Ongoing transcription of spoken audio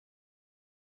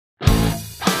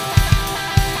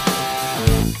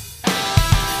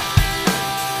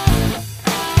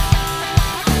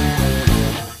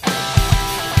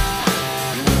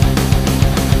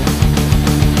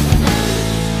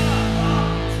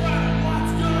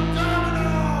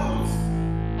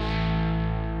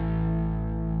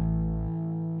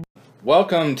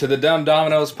Welcome to the Dumb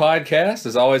Dominos podcast.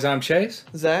 As always, I'm Chase.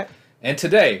 Zach. And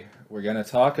today, we're going to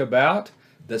talk about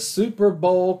the Super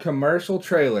Bowl commercial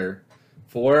trailer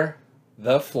for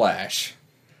The Flash.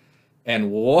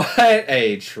 And what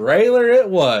a trailer it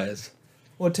was.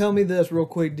 Well, tell me this real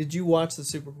quick. Did you watch the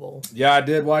Super Bowl? Yeah, I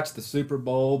did watch the Super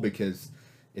Bowl because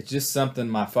it's just something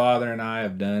my father and I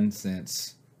have done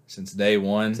since day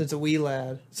one. Since a wee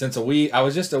lad. I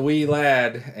was just a wee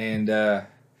lad, and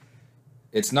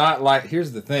it's not like,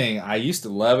 here's the thing, I used to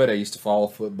love it. I used to follow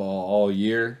football all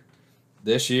year.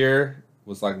 This year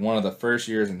was like one of the first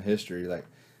years in history. Like,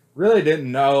 really didn't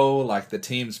know like the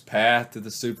team's path to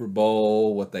the Super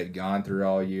Bowl, what they'd gone through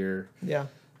all year. Yeah.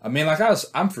 I mean, like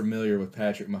I'm familiar with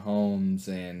Patrick Mahomes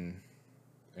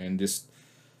and just,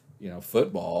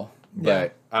 football.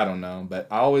 But Yeah. I don't know. But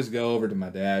I always go over to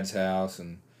my dad's house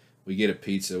and we get a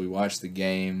pizza. We watch the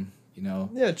game,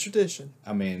 Yeah, tradition.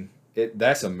 I mean,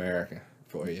 that's America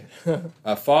for you.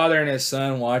 A father and his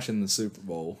son watching the Super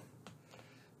Bowl.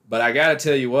 But I got to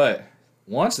tell you what,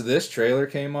 once this trailer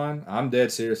came on, I'm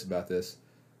dead serious about this.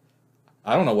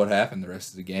 I don't know what happened the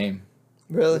rest of the game.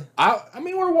 Really? I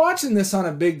mean, we're watching this on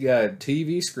a big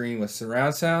TV screen with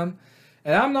surround sound,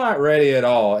 and I'm not ready at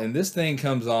all. And this thing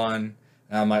comes on,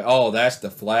 and I'm like, oh, that's the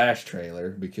Flash trailer,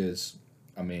 because,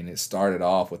 I mean, it started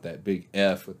off with that big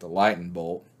F with the lightning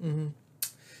bolt. Mm-hmm.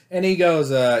 And he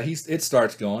goes, it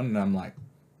starts going, and I'm like,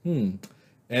 And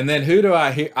then who do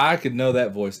I hear? I could know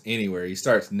that voice anywhere. He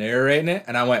starts narrating it,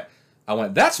 and I went,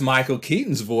 that's Michael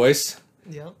Keaton's voice.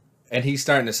 Yeah. And he's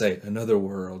starting to say, another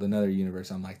world, another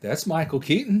universe. I'm like, that's Michael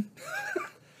Keaton.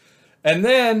 And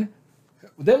then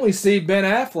we see Ben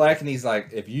Affleck, and he's like,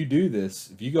 if you do this,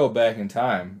 if you go back in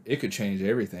time, it could change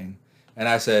everything. And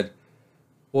I said,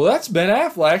 well, that's Ben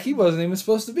Affleck. He wasn't even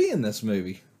supposed to be in this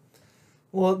movie.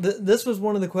 Well, this was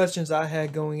one of the questions I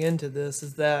had going into this,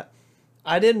 is that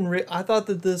I thought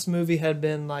that this movie had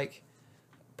been like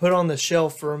put on the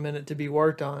shelf for a minute to be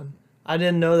worked on. I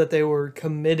didn't know that they were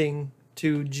committing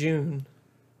to June,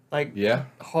 like, Yeah.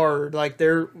 hard, like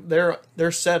they're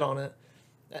set on it.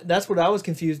 That's what I was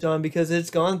confused on, because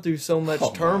it's gone through so much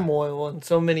turmoil and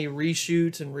so many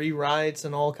reshoots and rewrites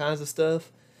and all kinds of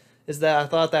stuff. Is that I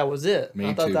thought that was it.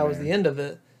 I thought that was the end of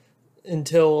it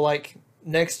until like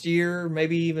next year,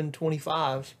 maybe even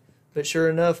 25. But sure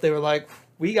enough, they were like,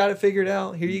 we got it figured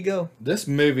out. Here you go. This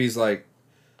movie's like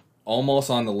almost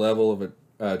on the level of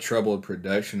a troubled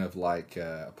production of like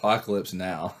Apocalypse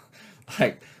Now.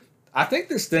 Like, I think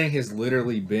this thing has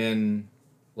literally been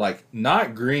like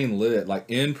not green lit, like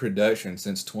in production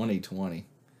since 2020.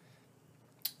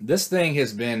 This thing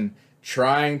has been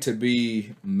trying to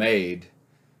be made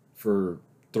for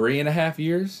 3.5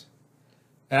 years.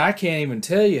 And I can't even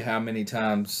tell you how many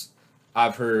times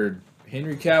I've heard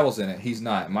Henry Cavill's in it. He's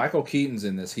not. Michael Keaton's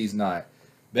in this. He's not.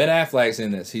 Ben Affleck's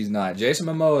in this. He's not. Jason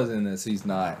Momoa's in this. He's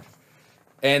not.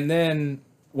 And then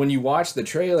when you watch the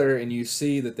trailer and you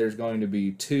see that there's going to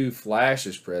be 2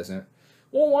 Flashes present,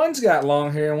 well, one's got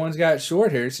long hair and one's got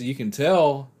short hair, so you can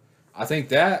tell. I think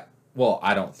that, well,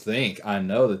 I don't think. I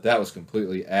know that was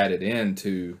completely added in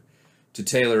to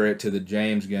tailor it to the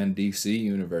James Gunn DC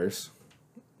universe.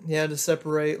 Yeah, to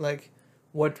separate like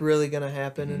what's really going to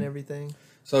happen and everything.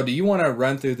 So do you want to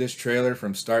run through this trailer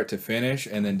from start to finish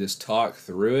and then just talk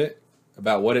through it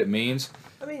about what it means?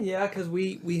 I mean, yeah, because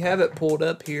we have it pulled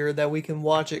up here that we can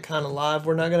watch it kind of live.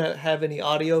 We're not going to have any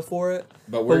audio for it,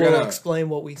 but we'll explain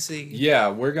what we see. Yeah,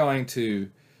 we're going to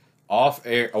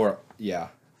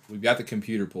we've got the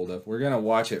computer pulled up. We're going to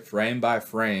watch it frame by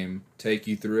frame, take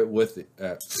you through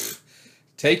it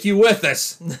take you with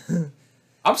us.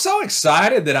 I'm so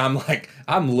excited that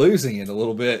I'm losing it a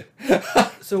little bit.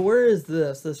 So where is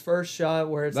this first shot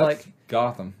where it's That's like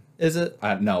Gotham? Is it?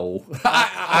 No.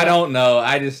 I don't know.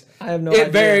 I have no idea.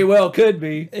 It very well could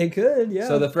be. It could, yeah.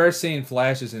 So the first scene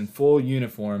flashes in full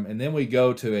uniform, and then we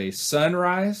go to a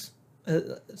sunrise.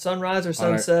 Sunrise or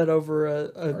sunset over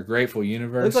a grateful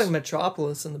universe. Looks like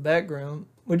Metropolis in the background.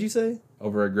 What'd you say?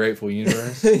 Over a grateful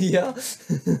universe. Yeah.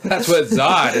 That's what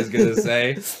Zod is going to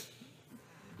say.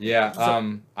 Yeah.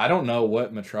 I don't know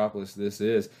what Metropolis this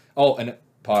is. Oh, and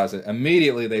pause it.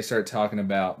 Immediately they start talking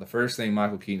about, the first thing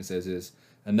Michael Keaton says is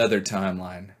another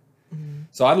timeline. Mm-hmm.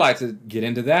 So I'd like to get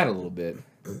into that a little bit.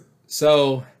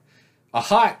 So a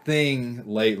hot thing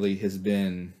lately has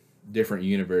been different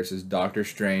universes. Doctor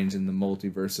Strange and the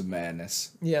Multiverse of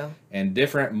Madness. Yeah. And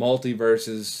different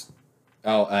multiverses.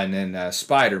 Oh, and then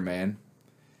Spider-Man.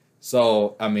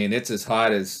 So, I mean, it's as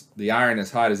hot as, the iron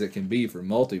as hot as it can be for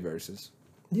multiverses.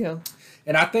 Yeah.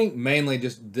 And I think mainly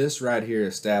just this right here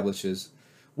establishes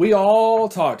we all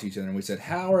talked to each other and we said,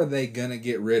 how are they going to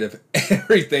get rid of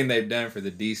everything they've done for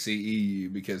the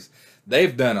DCEU? Because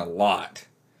they've done a lot.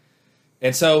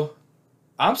 And so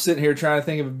I'm sitting here trying to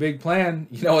think of a big plan.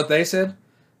 You know what they said?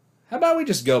 How about we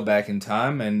just go back in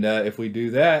time, and if we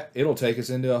do that, it'll take us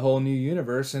into a whole new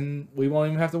universe, and we won't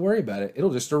even have to worry about it.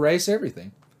 It'll just erase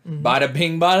everything. Mm-hmm. Bada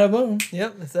bing, bada boom.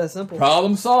 Yep, it's that simple.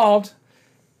 Problem solved.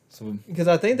 So, because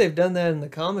I think they've done that in the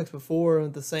comics before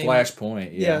with the same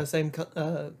Flashpoint. Yeah, same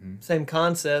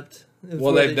concept.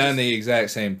 Well, they've done the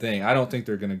exact same thing. I don't think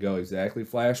they're going to go exactly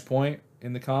Flashpoint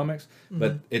in the comics,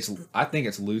 but I think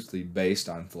it's loosely based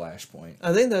on Flashpoint.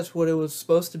 I think that's what it was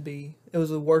supposed to be. It was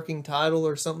a working title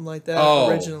or something like that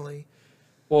originally.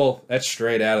 Well, that's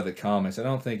straight out of the comics. I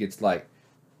don't think it's like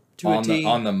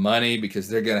on the money, because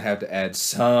they're going to have to add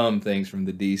some things from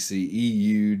the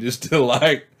DCEU just to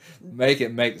like make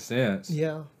it make sense.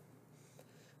 Yeah.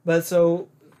 But so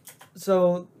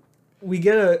we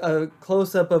get a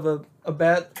close up of a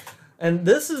bat. And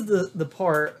this is the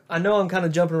part, I know I'm kind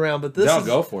of jumping around, but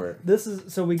go for it. This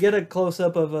is, so we get a close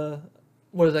up of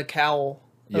a cowl,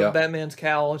 of Batman's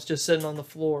cowl. It's just sitting on the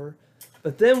floor.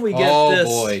 But then we get this.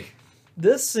 Oh boy.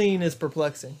 This scene is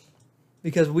perplexing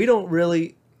because we don't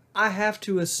really, I have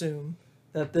to assume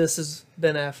that this is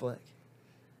Ben Affleck.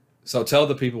 So tell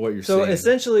the people what you're seeing. So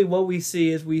essentially what we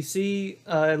see is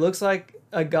it looks like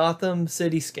a Gotham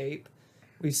cityscape.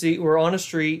 We're on a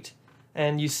street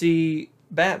and you see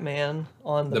Batman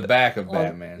on the back of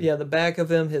Batman. Yeah, the back of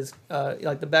him, his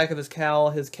like the back of his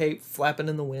cowl, his cape flapping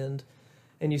in the wind,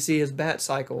 and you see his bat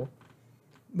cycle.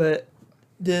 But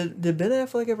did Ben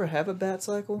Affleck ever have a bat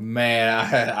cycle?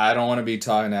 Man, I don't want to be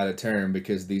talking out of turn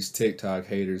because these TikTok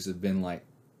haters have been like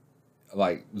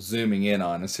zooming in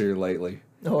on us here lately.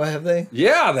 Oh, have they?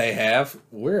 Yeah, they have.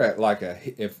 We're at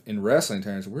if in wrestling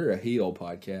terms, we're a heel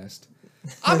podcast.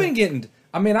 I've been getting.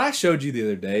 I mean, I showed you the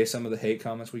other day some of the hate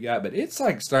comments we got, but it's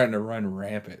like starting to run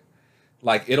rampant.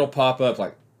 Like, it'll pop up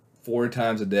like 4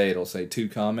 times a day. It'll say 2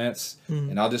 comments,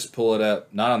 and I'll just pull it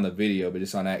up, not on the video, but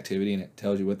just on activity, and it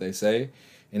tells you what they say.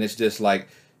 And it's just like,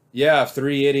 yeah, if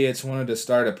 3 idiots wanted to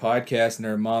start a podcast in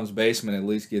their mom's basement, at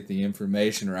least get the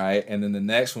information right. And then the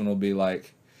next one will be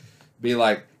like,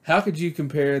 how could you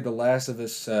compare The Last of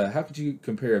Us, how could you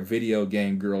compare a video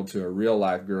game girl to a real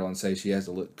life girl and say she has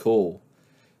to look cool?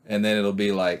 And then it'll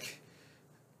be like,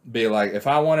 if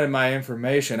I wanted my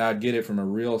information, I'd get it from a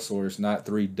real source, not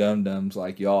 3 dum-dums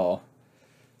like y'all.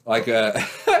 Like,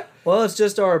 well, it's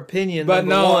just our opinion, but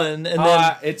one, and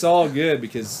then it's all good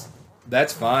because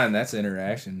that's fine. That's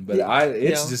interaction. But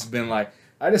it's just been like,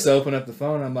 I just open up the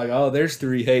phone. I'm like, oh, there's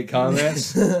 3 hate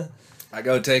comments. I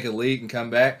go take a leak and come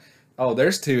back. Oh,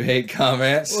 there's 2 hate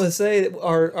comments. Well, say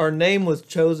our name was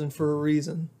chosen for a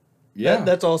reason. Yeah,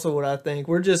 that's also what I think.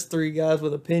 We're just 3 guys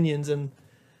with opinions, and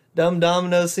Dumb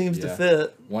Dominos seems to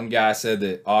fit. One guy said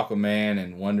that Aquaman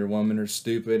and Wonder Woman are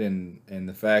stupid, and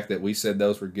the fact that we said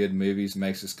those were good movies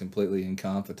makes us completely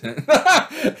incompetent.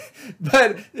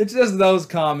 But it's just those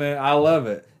comments. I love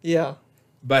it. Yeah.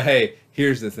 But hey,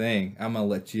 here's the thing. I'm going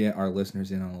to let our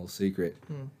listeners in on a little secret.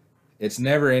 It's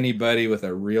never anybody with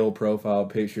a real profile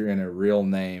picture and a real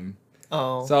name.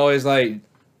 Oh.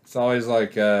 It's always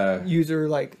like user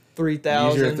like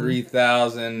 3000. User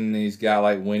 3000. He's got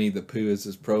like Winnie the Pooh as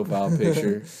his profile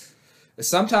picture.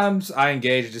 Sometimes I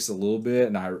engage just a little bit,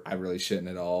 and I really shouldn't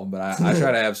at all, but I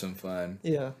try to have some fun.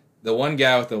 Yeah. The one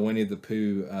guy with the Winnie the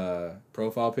Pooh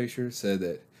profile picture said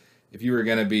that if you were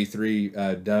going to be 3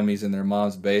 dummies in their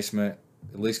mom's basement,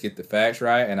 at least get the facts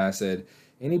right. And I said,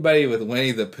 anybody with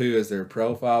Winnie the Pooh as their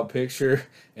profile picture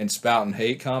and spouting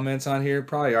hate comments on here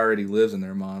probably already lives in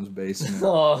their mom's basement.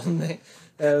 Oh, man.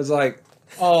 It was like,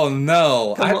 oh,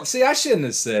 no. I shouldn't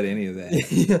have said any of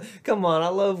that. Come on, I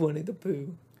love Winnie the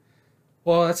Pooh.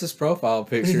 Well, that's his profile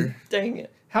picture. Dang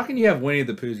it. How can you have Winnie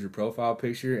the Pooh as your profile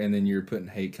picture and then you're putting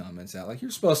hate comments out? Like, you're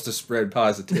supposed to spread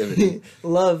positivity.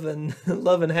 love and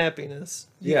happiness.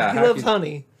 Yeah. He loves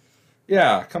honey.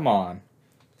 Yeah, come on.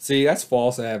 See, that's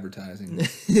false advertising.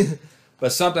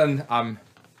 But something I'm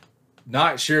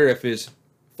not sure if is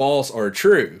false or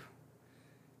true.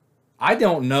 I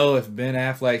don't know if Ben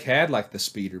Affleck had like the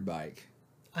speeder bike.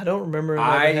 I don't remember him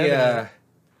having it.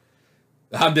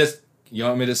 You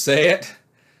want me to say it?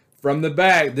 From the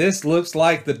back, this looks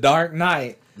like the Dark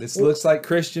Knight. This looks like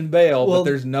Christian Bale, but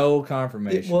there's no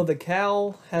confirmation. The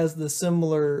cowl has the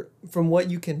similar, from what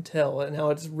you can tell, and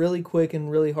now it's really quick and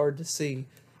really hard to see.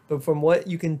 But from what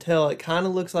you can tell, it kind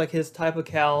of looks like his type of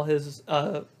cowl.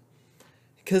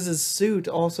 Because his suit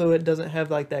also, it doesn't have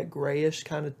like that grayish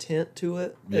kind of tint to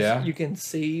it. Yeah. You can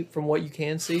see from what you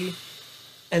can see.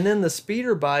 And then the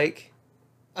speeder bike,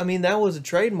 I mean, that was a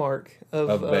trademark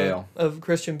Of Bale. Of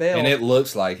Christian Bale. And it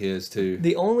looks like his too.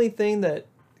 The only thing that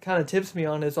kind of tips me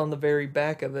on is on the very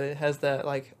back of it. It has that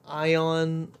like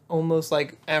ion, almost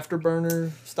like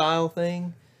afterburner style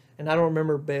thing. And I don't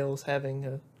remember Bale's having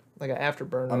an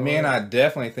afterburner. I mean, I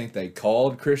definitely think they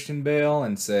called Christian Bale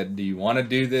and said, "Do you want to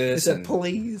do this?" They said,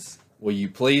 "Please. Will you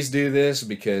please do this?"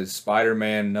 Because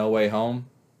Spider-Man No Way Home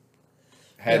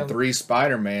had 3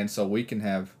 Spider-Man, so we can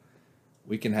have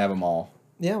them all.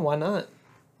 Yeah, why not?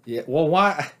 Yeah, well,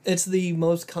 why? It's the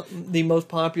most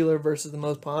popular versus the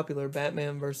most popular,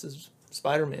 Batman versus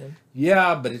Spider-Man.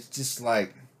 Yeah, but it's just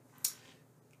like,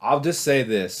 I'll just say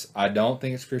this. I don't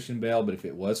think it's Christian Bale, but if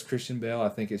it was Christian Bale, I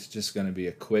think it's just going to be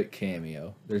a quick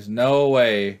cameo. There's no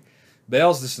way.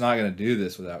 Bale's just not going to do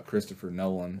this without Christopher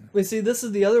Nolan. Wait, see, this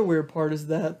is the other weird part, is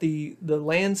that the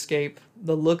landscape,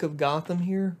 the look of Gotham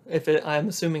here, I'm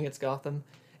assuming it's Gotham,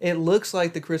 it looks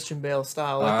like the Christian Bale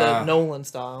style, like the Nolan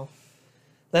style.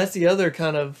 That's the other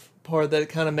kind of part that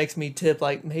kind of makes me tip,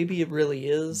 like, maybe it really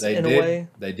is, a way.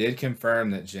 They did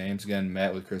confirm that James Gunn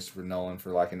met with Christopher Nolan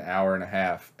for like an hour and a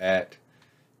half at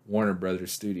Warner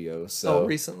Brothers Studios. So,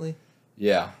 recently?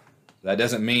 Yeah. That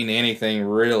doesn't mean anything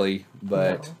really,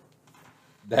 but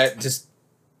that just...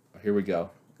 Here we go.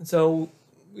 So,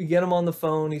 we get him on the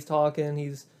phone, he's talking,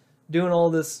 he's doing all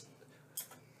this.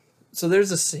 So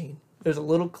there's a scene. There's a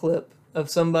little clip of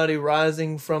somebody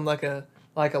rising from like a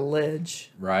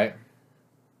ledge. Right.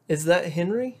 Is that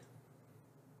Henry?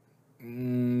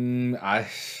 I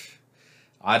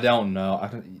don't know. I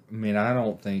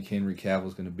don't think Henry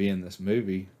Cavill's going to be in this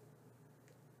movie.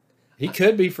 He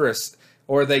could be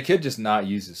or they could just not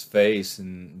use his face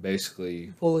and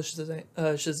basically pull a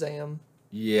Shazam.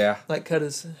 Yeah. Like cut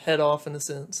his head off in a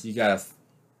sense. You gotta.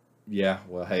 Yeah.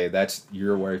 Well, hey, that's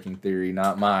your working theory,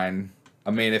 not mine.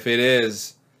 I mean, if it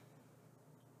is.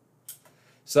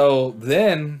 So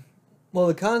then... Well,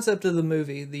 the concept of the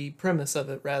movie, the premise of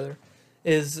it, rather,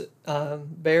 is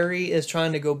Barry is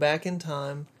trying to go back in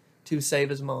time to save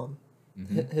his mom.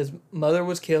 Mm-hmm. His mother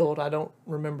was killed. I don't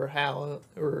remember how,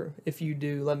 or if you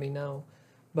do, let me know.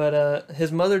 But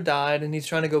his mother died, and he's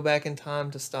trying to go back in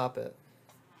time to stop it.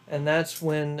 And that's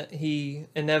when he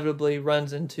inevitably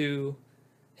runs into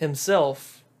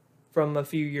himself from a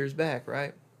few years back,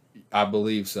 right? I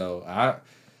believe so.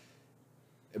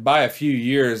 By a few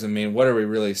years, I mean, what are we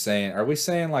really saying? Are we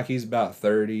saying like he's about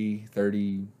 30,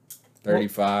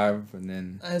 35, and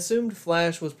then... I assumed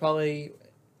Flash was probably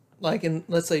like in,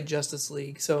 let's say, Justice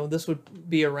League. So this would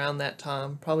be around that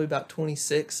time, probably about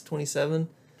 26, 27.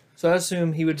 So I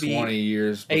assume he would be 20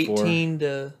 years before. 18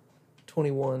 to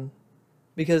 21.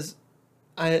 Because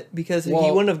he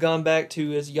wouldn't have gone back to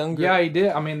his younger... Yeah, he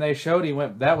did. I mean, they showed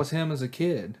that was him as a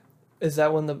kid. Is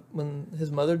that when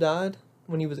his mother died?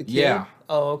 When he was a kid? Yeah.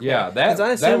 Oh, okay. Yeah,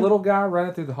 that little guy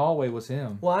running through the hallway was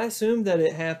him. Well, I assumed that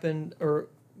it happened,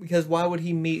 because why would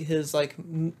he meet his like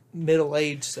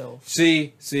middle-aged self?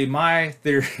 See, my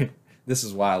theory. This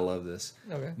is why I love this.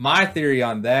 Okay. My theory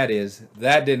on that is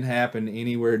that didn't happen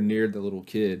anywhere near the little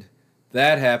kid.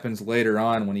 That happens later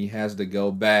on when he has to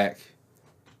go back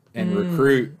and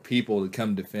recruit people to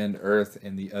come defend Earth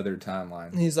in the other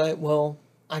timeline. He's like, well,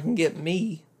 I can get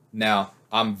me. Now,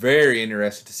 I'm very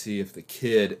interested to see if the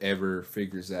kid ever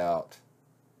figures out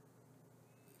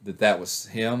that was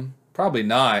him. Probably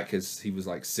not, because he was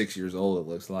like 6 years old, it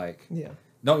looks like. Yeah.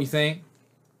 Don't you think?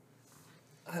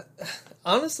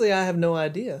 Honestly, I have no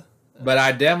idea. But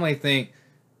I definitely think...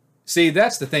 See,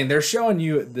 that's the thing. They're showing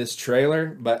you this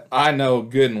trailer, but I know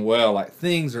good and well, like,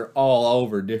 things are all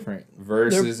over different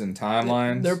verses and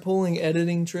timelines. They're pulling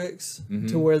editing tricks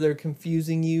to where they're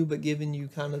confusing you, but giving you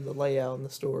kind of the layout in the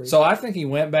story. So I think he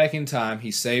went back in time,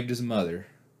 he saved his mother,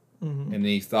 and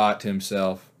he thought to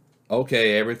himself,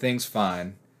 okay, everything's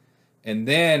fine. And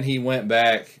then he went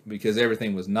back because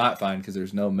everything was not fine because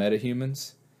there's no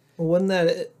metahumans. Well, wasn't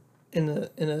that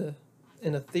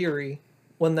in a theory?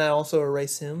 Wouldn't that also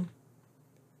erase him?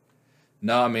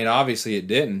 No, I mean, obviously it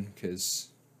didn't, because...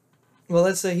 Well,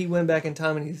 let's say he went back in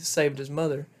time and he saved his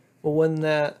mother. Well, wouldn't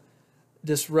that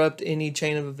disrupt any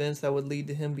chain of events that would lead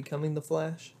to him becoming the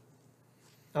Flash?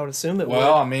 I would assume it would.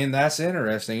 Well, I mean, that's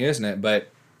interesting, isn't it? But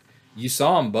you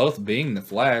saw them both being the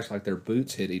Flash, like their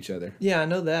boots hit each other. Yeah, I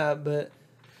know that, but...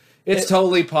 It's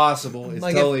totally possible. It's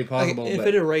like totally possible. If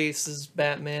it erases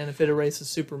Batman, if it erases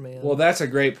Superman. Well, that's a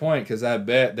great point, because I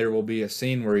bet there will be a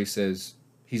scene where he says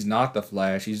he's not the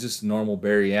Flash, he's just normal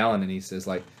Barry Allen, and he says,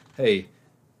 like, hey,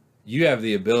 you have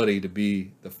the ability to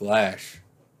be the Flash,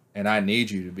 and I need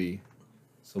you to be,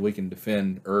 so we can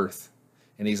defend Earth.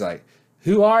 And he's like,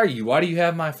 who are you? Why do you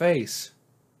have my face?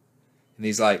 And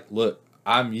he's like, look,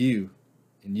 I'm you,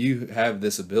 and you have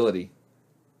this ability.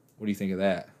 What do you think of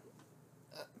that?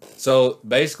 So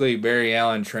basically, Barry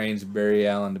Allen trains Barry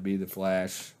Allen to be the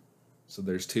Flash. So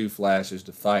there's two Flashes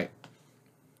to fight.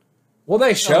 Well,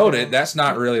 they showed it. That's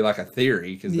not really like a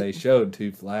theory because they showed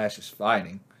two Flashes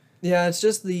fighting. Yeah, it's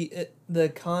just the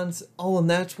cons. Oh, and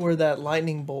that's where that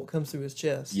lightning bolt comes through his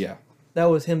chest. Yeah. That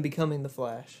was him becoming the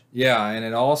Flash. Yeah, and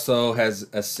it also has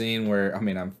a scene where, I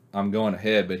mean, I'm going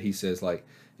ahead, but he says, like,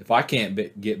 if I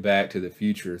can't get back to the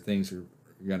future, things are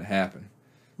going to happen.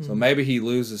 Mm-hmm. So maybe he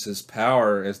loses his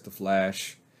power as the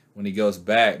Flash when he goes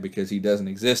back because he doesn't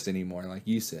exist anymore, like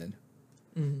you said.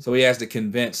 Mm-hmm. So he has to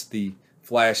convince the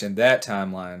Flash in that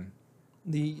timeline,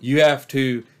 you have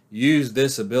to use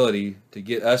this ability to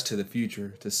get us to the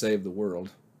future to save the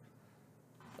world.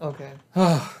 Okay.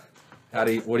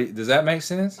 Does that make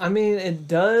sense? I mean, it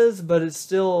does, but it's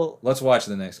still... Let's watch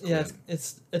the next clip. Yeah,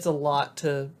 it's a lot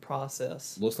to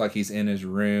process. Looks like he's in his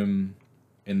room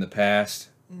in the past.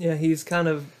 Yeah, he's kind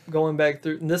of going back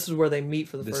through... And this is where they meet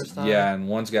for the first time. Yeah, and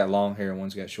one's got long hair and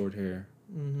one's got short hair.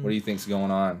 Mm-hmm. What do you think's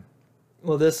going on?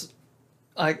 Well, this...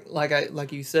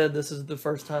 Like you said, this is the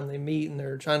first time they meet, and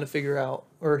they're trying to figure out...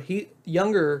 Or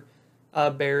younger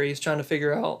Barry's trying to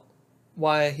figure out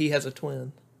why he has a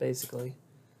twin, basically.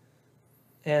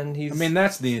 And he's... I mean,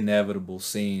 that's the inevitable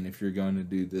scene if you're going to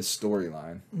do this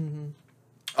storyline. Mm-hmm.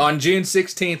 On June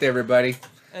 16th, everybody.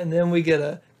 And then we get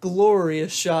a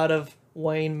glorious shot of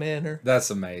Wayne Manor.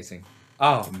 That's amazing.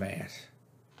 Oh, man.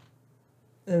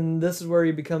 And this is where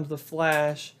he becomes the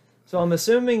Flash. So I'm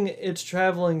assuming it's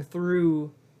traveling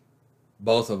through...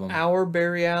 Both of them. Our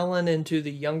Barry Allen into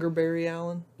the younger Barry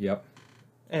Allen. Yep.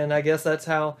 And I guess that's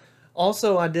how...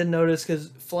 Also, I did notice, because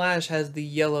Flash has the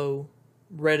yellow...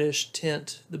 reddish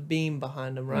tint, the beam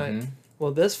behind him, right? Mm-hmm.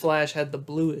 Well, this Flash had the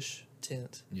bluish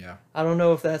tint. Yeah. I don't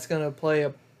know if that's going to play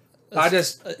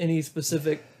any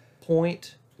specific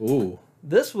point. Ooh.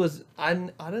 This was... I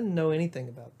didn't know anything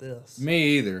about this.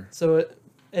 Me either. So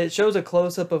it shows a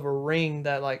close-up of a ring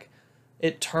that, like,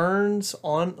 it turns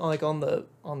on, like, on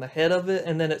the head of it,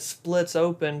 and then it splits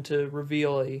open to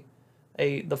reveal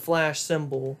the Flash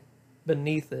symbol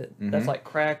beneath it. Mm-hmm. That's, like,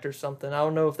 cracked or something. I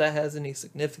don't know if that has any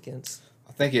significance.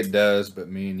 I think it does, but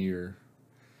me and you are...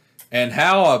 And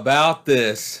how about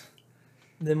this?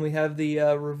 Then we have the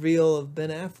reveal of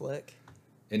Ben Affleck.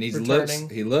 And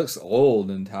he looks old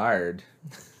and tired.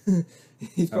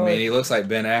 He looks like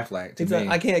Ben Affleck to me.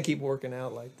 I can't keep working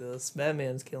out like this.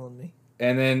 Batman's killing me.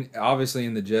 And then, obviously,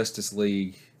 in the Justice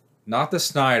League, not the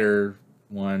Snyder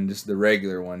one, just the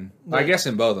regular one. I guess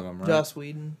in both of them, right? Joss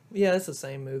Whedon. Yeah, it's the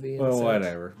same movie. Well,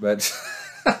 whatever. But,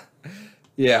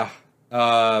 yeah.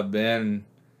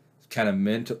 Bruce kind of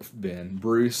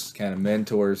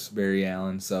mentors Barry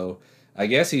Allen, so I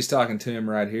guess he's talking to him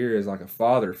right here as like a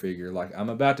father figure, like, I'm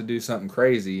about to do something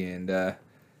crazy, and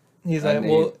he's like,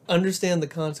 well, understand the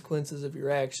consequences of your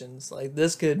actions. Like,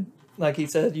 this could, like he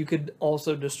said, you could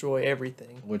also destroy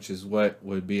everything. Which is what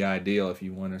would be ideal if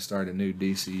you want to start a new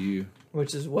DCU.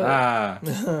 Which is what... I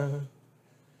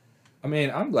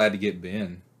mean, I'm glad to get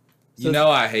Ben. So,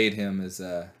 I hate him as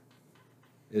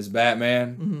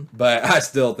Batman, mm-hmm. but I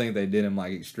still think they did him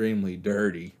like extremely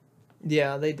dirty.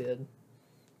 Yeah, they did.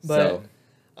 But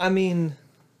I mean,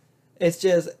 it's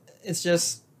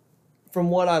just from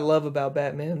what I love about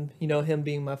Batman, him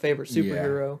being my favorite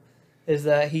superhero, is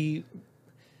that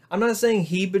I'm not saying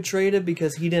he betrayed it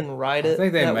because he didn't write it. I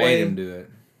think they made him do it.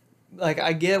 Like,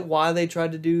 I get why they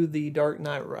tried to do the Dark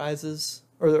Knight Rises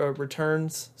or the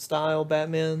Returns style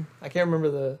Batman. I can't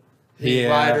remember the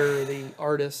writer or the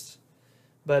artist.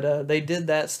 But they did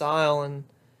that style, and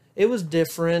it was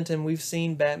different, and we've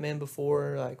seen Batman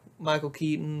before, like Michael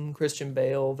Keaton, Christian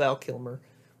Bale, Val Kilmer.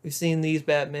 We've seen these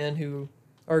Batmen who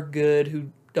are good,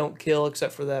 who don't kill,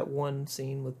 except for that one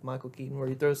scene with Michael Keaton where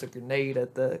he throws a grenade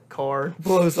at the car and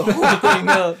blows the whole thing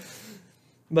up.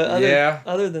 But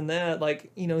other than that,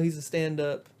 like, he's a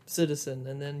stand-up citizen,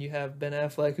 and then you have Ben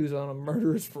Affleck, who's on a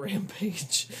murderous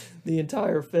rampage the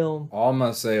entire film. All I'm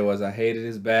gonna say was I hated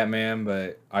his Batman,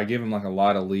 but I give him like a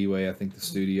lot of leeway. I think the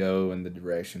studio and the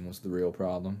direction was the real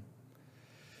problem.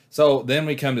 So then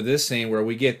we come to this scene where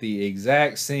we get the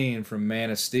exact scene from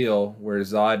Man of Steel where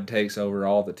Zod takes over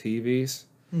all the TVs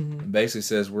mm-hmm. and basically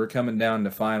says, we're coming down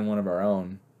to find one of our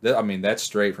own. I mean, that's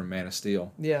straight from Man of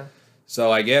Steel. Yeah.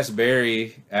 So I guess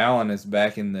Barry Allen is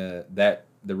back in the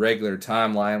regular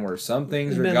timeline where some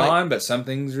things are gone, but some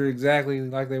things are exactly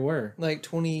like they were. Like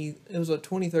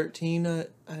 2013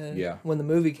 when the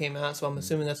movie came out, so I'm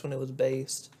assuming that's when it was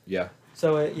based. Yeah.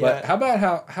 So But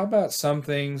how about some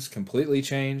things completely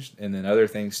changed and then other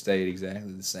things stayed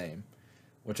exactly the same?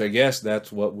 Which I guess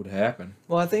that's what would happen.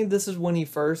 Well, I think this is when he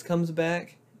first comes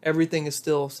back. Everything is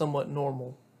still somewhat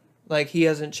normal. Like, he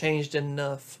hasn't changed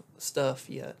enough stuff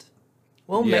yet.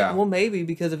 Well, Yeah. maybe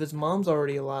because if his mom's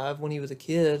already alive when he was a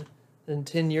kid, then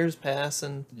 10 years pass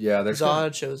and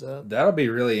Zod shows up. That'll be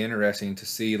really interesting to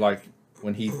see, like,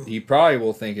 when he probably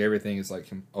will think everything is, like,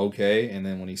 okay, and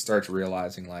then when he starts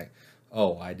realizing, like,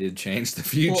 oh, I did change the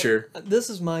future. Well, this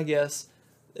is my guess,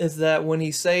 is that when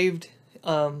he saved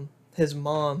his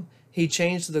mom, he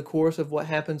changed the course of what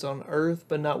happens on Earth,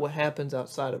 but not what happens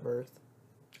outside of Earth.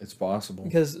 It's possible.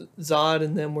 Because Zod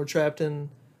and them were trapped in,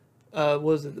 what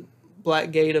was it, the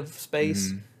Black Gate of space,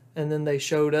 Mm-hmm. and then they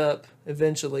showed up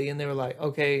eventually, and they were like,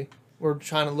 okay, we're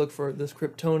trying to look for this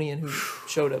Kryptonian who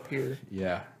showed up here.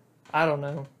 Yeah. I don't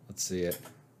know. Let's see it.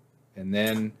 And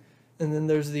then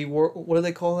there's the, what do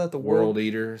they call that? The World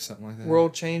Eater or something like that?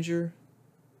 World Changer?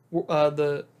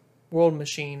 The World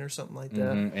Machine or something like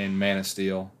that. Mm-hmm. And Man of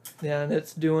Steel. Yeah, and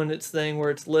it's doing its thing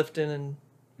where it's lifting and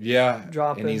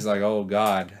dropping. And he's like, oh,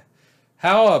 God.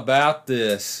 How about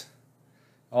this?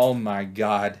 Oh, my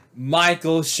God.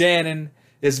 Michael Shannon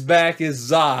is back as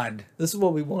Zod. This is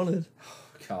what we wanted. Oh,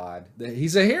 God.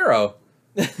 He's a hero.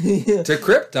 Yeah. To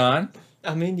Krypton.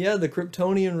 I mean, yeah, the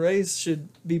Kryptonian race should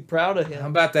be proud of him. How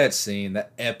about that scene,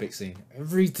 that epic scene?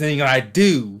 Everything I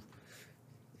do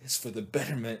is for the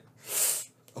betterment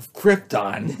of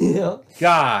Krypton. Yeah.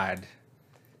 God.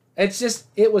 It's just,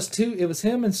 it was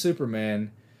him and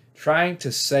Superman trying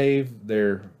to save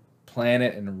their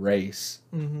planet and race.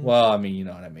 Mm-hmm. Well, I mean, you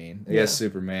know what I mean. I Yeah. guess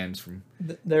Superman's from...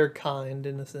 They're kind,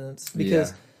 in a sense.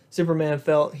 Because Superman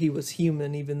felt he was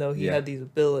human, even though he had these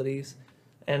abilities.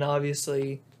 And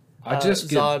obviously...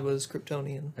 Zod was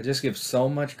Kryptonian. I just give so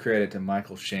much credit to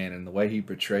Michael Shannon, the way he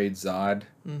portrayed Zod.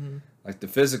 Mm-hmm. Like the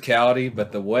physicality,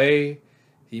 but the way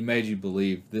he made you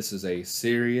believe this is a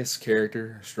serious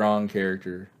character, strong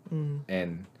character. Mm-hmm.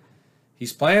 And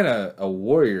he's playing a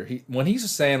warrior. When he's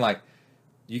saying, like,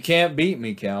 you can't beat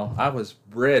me, Cal. I was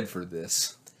bred for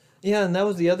this. Yeah, and that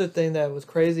was the other thing that was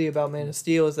crazy about Man of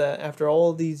Steel is that after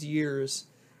all these years,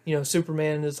 you know,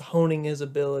 Superman is honing his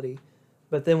ability.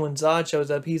 But then when Zod shows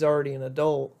up, he's already an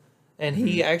adult, and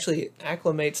he actually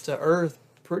acclimates to Earth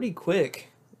pretty quick.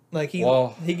 Like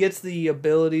he gets the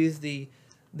abilities, the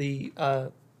heat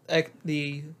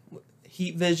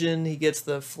vision, he gets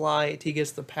the flight, he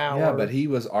gets the power. Yeah, but he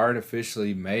was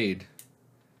artificially made.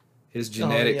 His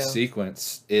genetic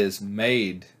sequence is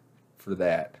made for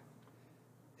that.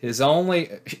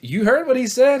 You heard what he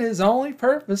said, his only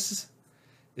purpose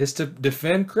is to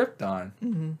defend Krypton.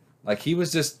 Mm-hmm. Like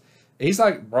he's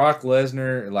like Brock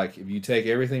Lesnar, like if you take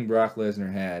everything Brock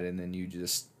Lesnar had and then you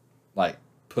just like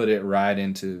put it right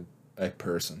into a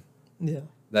person. Yeah.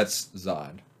 That's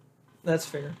Zod. That's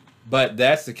fair. But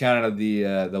that's the kind of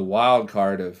the wild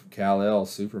card of Kal-El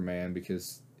Superman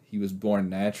because he was born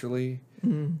naturally.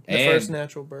 Mm-hmm. The first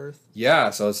natural birth. Yeah,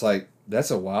 so it's like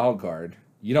that's a wild card.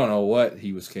 You don't know what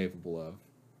he was capable of.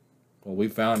 Well, we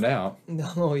found out.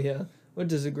 Oh yeah,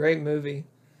 which is a great movie.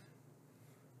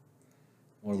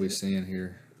 What are we seeing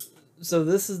here? So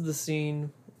this is the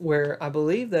scene where I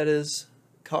believe that is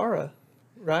Kara,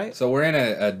 right? So we're in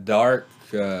a dark,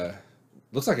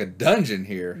 looks like a dungeon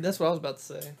here. That's what I was about to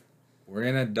say. We're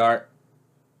in a dark...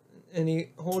 And he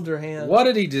holds her hand. What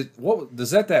did he do? What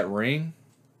does that ring?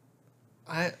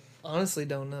 I honestly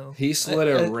don't know. He slid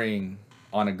a ring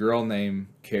on a girl named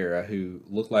Kara who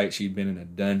looked like she'd been in a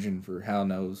dungeon for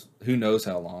who knows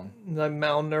how long. Like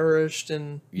malnourished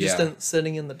and just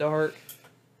sitting in the dark.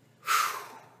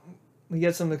 We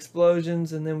get some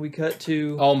explosions, and then we cut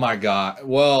to... Oh, my God.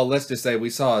 Well, let's just say we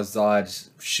saw Zod's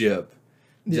ship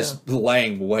just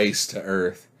laying waste to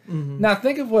Earth. Mm-hmm. Now,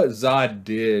 think of what Zod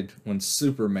did when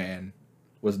Superman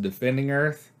was defending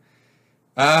Earth.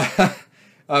 I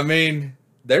mean,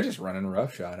 they're just running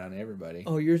roughshod on everybody.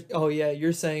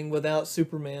 You're saying without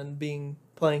Superman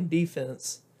playing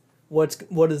defense, what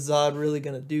is Zod really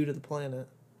going to do to the planet?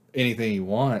 Anything he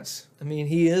wants. I mean,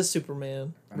 he is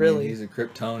Superman, I really. mean, he's a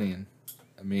Kryptonian.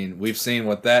 I mean, we've seen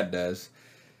what that does.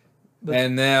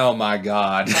 And now, oh my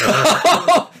God.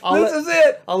 This is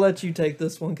it. I'll let you take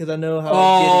this one because I know how.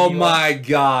 Oh my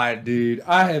God, dude.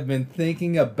 I have been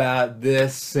thinking about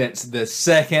this since the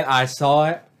second I saw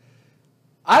it.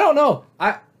 I don't know.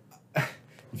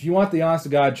 If you want the honest to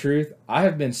God truth, I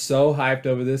have been so hyped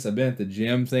over this. I've been at the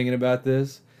gym thinking about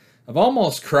this. I've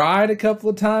almost cried a couple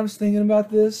of times thinking about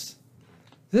this.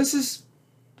 This is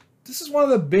one of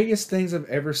the biggest things I've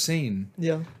ever seen.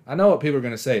 Yeah. I know what people are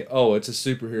going to say. Oh, it's a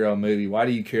superhero movie. Why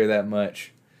do you care that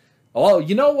much? Oh,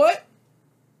 you know what?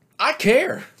 I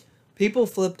care. People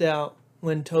flipped out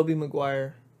when Tobey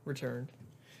Maguire returned.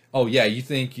 Oh, yeah. You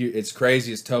think it's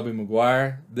crazy it's Tobey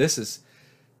Maguire? This is...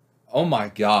 Oh my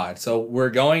God. So we're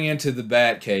going into the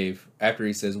Bat Cave after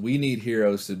he says, we need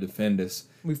heroes to defend us.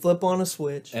 We flip on a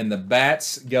switch. And the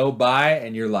bats go by,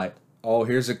 and you're like, oh,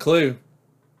 here's a clue.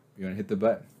 You're going to hit the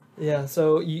button. Yeah,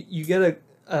 so you get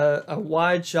a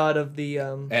wide shot of the...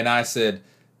 And I said,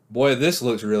 boy, this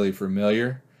looks really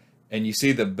familiar. And you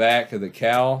see the back of the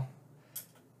cowl.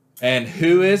 And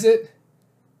who is it?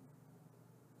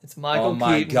 It's Michael Keaton.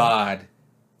 Oh my God.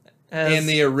 In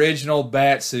the original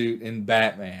bat suit in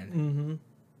Batman. Mm-hmm.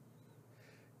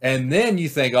 And then you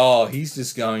think, oh, he's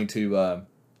just going to...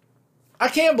 I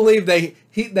can't believe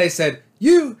they said,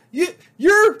 you're...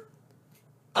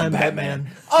 I'm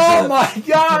Batman. Oh my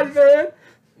God, man.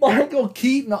 Michael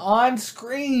Keaton on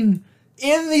screen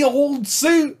in the old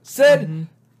suit said,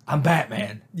 I'm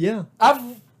Batman. Yeah.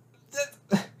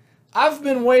 I've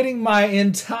been waiting my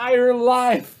entire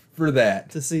life for that.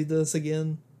 To see this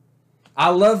again. I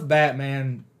love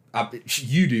Batman.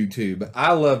 You do too, but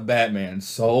I love Batman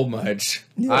so much.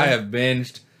 Yeah. I have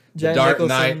binged the Dark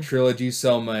Knight trilogy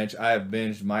so much. I have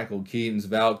binged Michael Keaton's,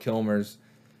 Val Kilmer's.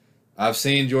 I've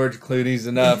seen George Clooney's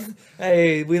enough.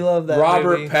 Hey, we love that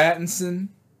Robert movie. Pattinson.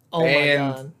 Oh my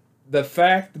God. The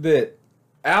fact that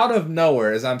out of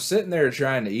nowhere, as I'm sitting there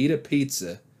trying to eat a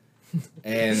pizza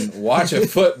and watch a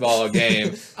football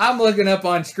game, I'm looking up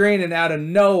on screen and out of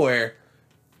nowhere,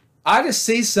 I just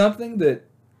see something that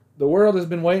the world has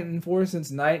been waiting for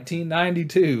since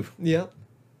 1992. Yep.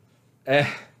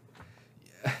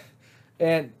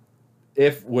 And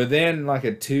if within like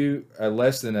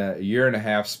less than a year and a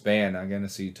half span, I'm going to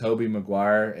see Tobey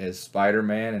Maguire as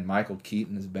Spider-Man and Michael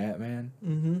Keaton as Batman.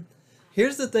 Mm-hmm.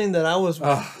 Here's the thing that I was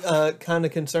kind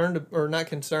of concerned, or not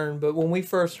concerned, but when we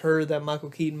first heard that Michael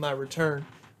Keaton might return,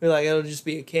 we were like, it'll just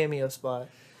be a cameo spot.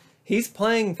 He's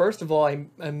playing, first of all,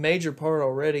 a major part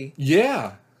already.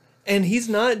 Yeah. And he's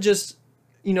not just,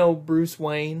 Bruce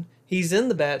Wayne. He's in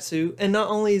the Batsuit. And not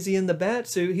only is he in the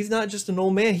Batsuit, he's not just an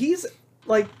old man. He's,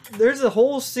 like, there's a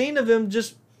whole scene of him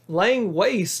just laying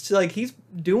waste. Like, he's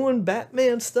doing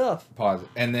Batman stuff. Pause.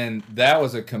 And then that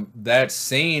was that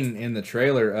scene in the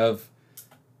trailer of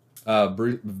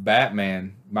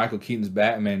Batman, Michael Keaton's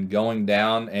Batman, going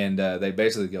down, and they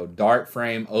basically go dark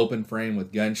frame, open frame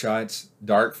with gunshots,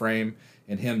 dark frame,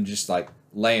 and him just like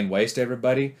laying waste to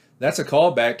everybody. That's a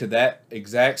callback to that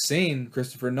exact scene,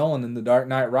 Christopher Nolan in The Dark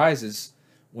Knight Rises,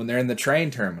 when they're in the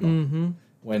train terminal. Mm-hmm.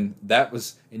 When that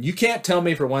was, and you can't tell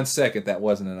me for 1 second that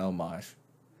wasn't an homage.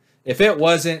 If it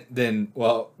wasn't, then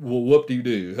well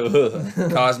whoop-de-doo,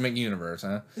 cosmic universe,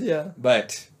 huh? Yeah.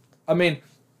 But I mean,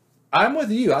 I'm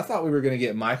with you. I thought we were going to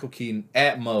get Michael Keaton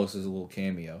at most as a little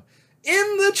cameo.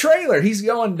 In the trailer, he's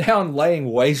going down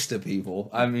laying waste to people.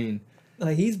 I mean...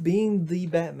 Like, he's being the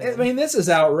Batman. I mean, this is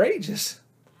outrageous.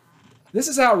 This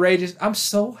is outrageous. I'm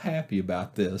so happy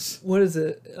about this. What is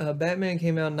it? Batman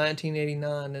came out in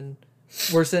 1989, and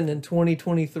we're sitting in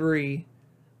 2023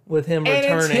 with him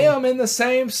returning. And it's him in the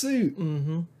same suit.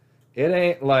 Mm-hmm. It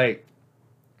ain't like...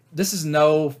 This is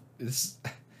no...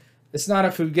 It's not a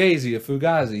fugazi, it's a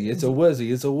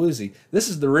wuzzy, it's a woozy. This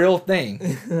is the real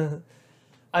thing.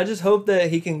 I just hope that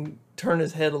he can turn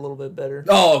his head a little bit better.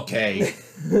 Oh, okay.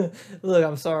 Look,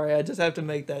 I'm sorry. I just have to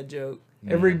make that joke.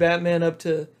 Yeah. Every Batman up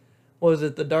to, what was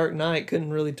it, The Dark Knight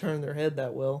couldn't really turn their head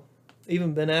that well.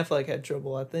 Even Ben Affleck had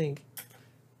trouble, I think.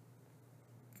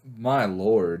 My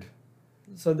Lord.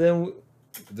 So then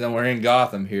we're in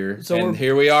Gotham here. So and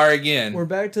here we are again. We're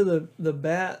back to the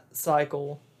Bat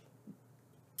cycle.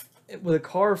 With a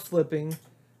car flipping.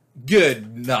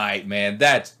 Good night, man.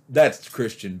 That's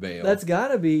Christian Bale. That's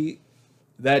gotta be.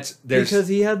 Because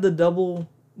he had the double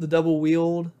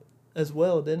wheeled as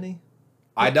well, didn't he?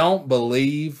 I don't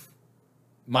believe.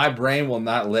 My brain will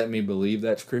not let me believe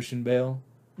that's Christian Bale.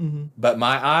 Mm-hmm. But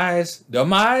my eyes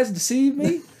deceive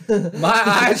me. My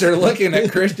eyes are looking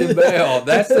at Christian Bale.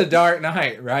 That's the Dark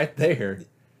Knight right there.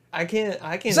 I can't.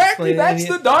 Exactly. That's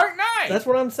the Dark Knight. That's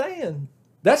what I'm saying.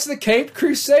 That's the Caped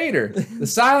Crusader, the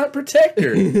Silent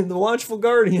Protector, the Watchful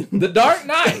Guardian, the Dark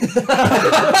Knight.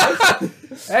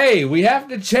 Hey, we have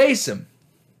to chase him.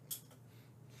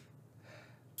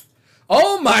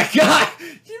 Oh my God!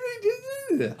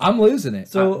 I'm losing it.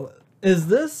 So is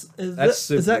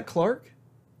that Clark?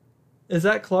 Is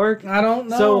that Clark? I don't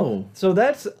know. So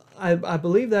that's I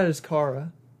believe that is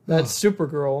Kara. That's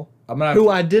Supergirl, who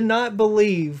I did not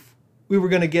believe we were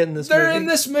going to get in this movie. They're in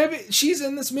this movie. She's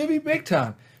in this movie big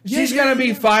time. She's going to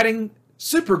be fighting.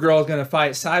 Supergirl is going to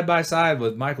fight side by side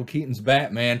with Michael Keaton's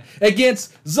Batman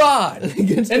against Zod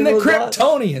and the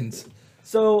Kryptonians.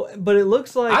 So, but it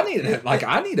looks like I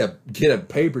need to get a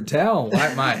paper towel and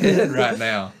wipe my head right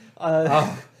now.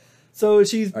 So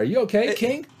she's. Are you okay,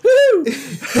 King? Woo!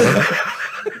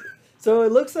 So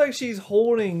it looks like she's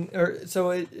holding, or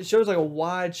so it shows like a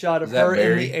wide shot of Is that her in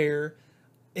Barry? the air.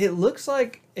 It looks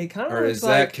like it kind of Or looks is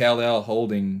like that Kal-El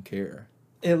holding Kara?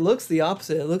 it looks the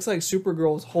opposite. It looks like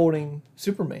Supergirl's holding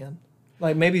Superman.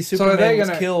 Like maybe So Superman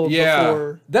was killed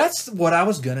before. That's what I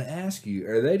was gonna ask you.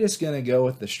 Are they just gonna go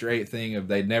with the straight thing of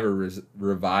they never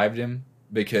revived him?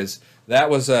 Because that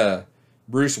was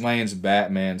Bruce Wayne's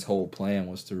Batman's whole plan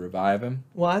was to revive him.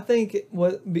 Well, I think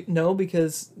no,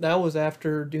 because that was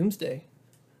after Doomsday.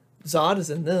 Zod is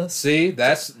in this. See,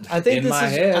 that's I think in this my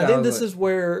is. head. I think was this like, is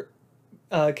where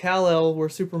Kal-El, where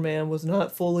Superman was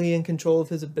not fully in control of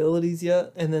his abilities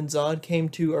yet, and then Zod came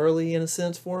too early in a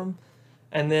sense for him,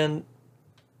 and then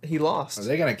he lost. Are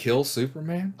they gonna kill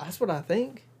Superman? That's what I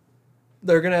think.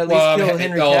 They're gonna at least kill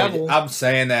Henry Cavill. I'm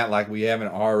saying that like we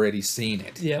haven't already seen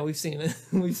it. Yeah, we've seen it.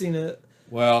 We've seen it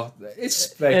Well, it's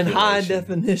in speculation. high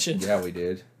definition. Yeah, we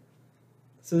did.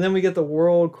 So then we get the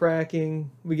world cracking.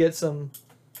 We get some.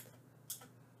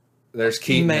 There's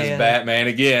Keaton Man. as Batman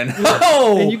again.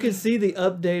 And you can see the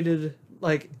updated,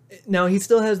 like, now he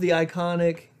still has the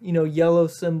iconic, yellow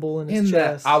symbol in his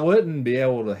chest. I wouldn't be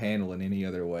able to handle it any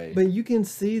other way. But you can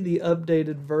see the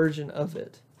updated version of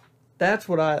it. That's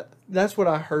what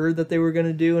I heard that they were going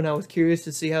to do, and I was curious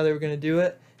to see how they were going to do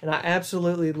it. And I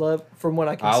absolutely love, from what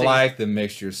I can see. I like the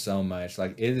mixture so much.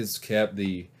 Like it has kept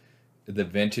the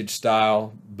vintage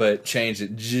style, but changed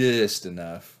it just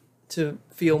enough to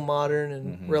feel modern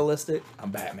and realistic.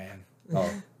 I'm Batman. Oh,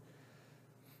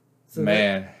 So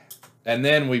man. And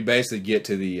then we basically get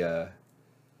to the,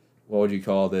 what would you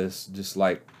call this? Just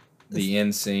like the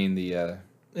end scene,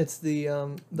 it's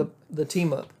the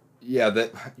team up. Yeah,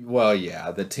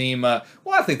 the team up.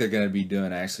 Well, I think they're going to be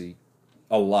doing actually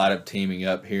a lot of teaming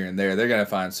up here and there. They're going to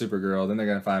find Supergirl, then they're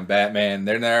going to find Batman,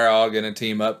 then they're all going to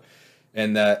team up.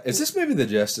 And is this maybe the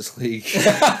Justice League?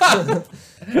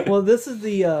 Well, this is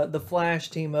the Flash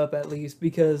team up at least,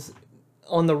 because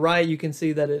on the right you can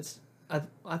see that it's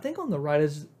I think on the right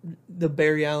is the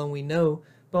Barry Allen we know,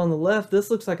 but on the left this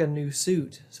looks like a new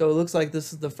suit. So it looks like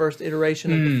this is the first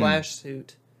iteration of the Flash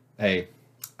suit. Hey,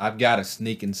 I've got a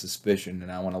sneaking suspicion,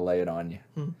 and I want to lay it on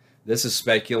you. This is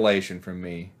speculation from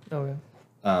me. Okay.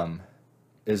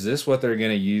 Is this what they're going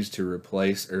to use to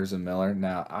replace Ezra Miller?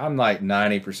 Now, I'm like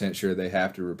 90% sure they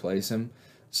have to replace him.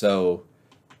 So,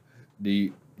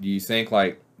 do you think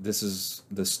like this is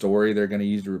the story they're going to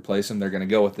use to replace him? They're going to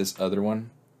go with this other one?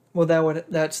 Well,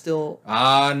 that's still.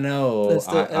 I know. That's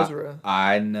still Ezra.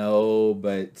 I know,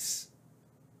 but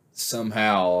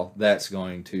somehow that's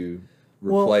going to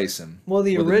replace him. Well,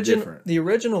 the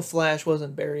original Flash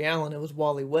wasn't Barry Allen; it was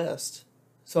Wally West.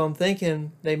 So I'm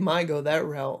thinking they might go that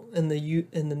route in the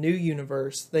new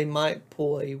universe. They might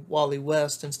pull a Wally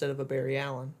West instead of a Barry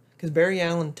Allen, because Barry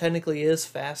Allen technically is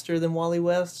faster than Wally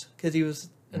West because he was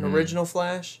an original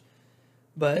Flash.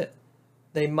 But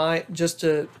they might, just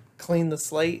to clean the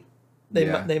slate,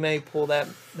 they may pull that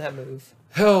move.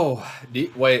 Oh,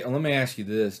 wait. Let me ask you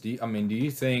this: do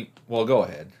you think? Well, go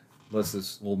ahead.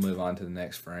 We'll move on to the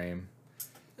next frame.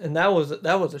 And that was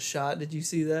a shot. Did you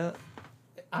see that?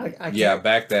 Yeah,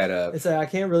 back that up. I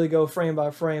can't really go frame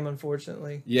by frame,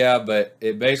 unfortunately. Yeah, but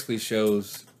it basically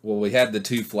shows. Well, we had the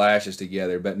two flashes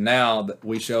together, but now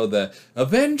we show the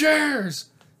Avengers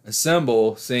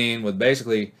assemble scene with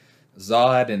basically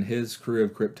Zod and his crew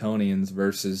of Kryptonians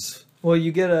versus. Well,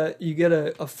 you get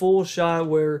a full shot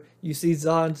where you see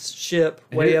Zod's ship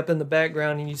way up in the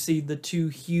background, and you see the two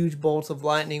huge bolts of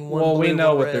lightning. One we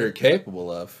know what red. they're capable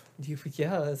of.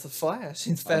 Yeah, it's a Flash.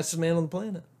 He's the fastest man on the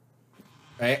planet.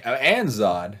 And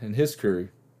Zod and his crew.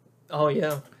 Oh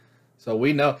yeah. So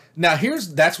we know now.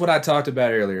 That's what I talked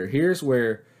about earlier. Here's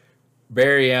where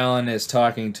Barry Allen is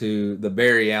talking to the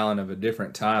Barry Allen of a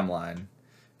different timeline,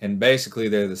 and basically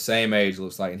they're the same age,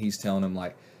 looks like, and he's telling him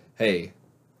like, "Hey,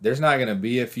 there's not going to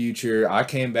be a future. I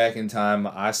came back in time.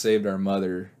 I saved our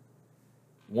mother.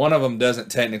 One of them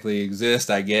doesn't technically exist,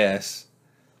 I guess.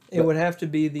 It would have to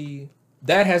be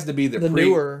That has to be the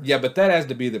newer. Yeah, but that has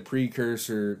to be the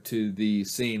precursor to the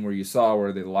scene where you saw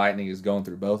where the lightning is going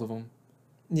through both of them.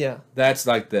 Yeah. That's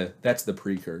the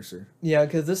precursor. Yeah,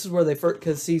 because this is where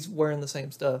because he's wearing the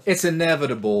same stuff. It's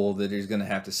inevitable that he's going to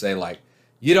have to say like,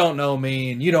 you don't know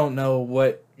me and you don't know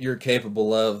what you're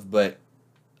capable of, but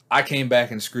I came back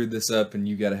and screwed this up and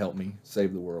you got to help me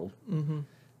save the world. Mm-hmm.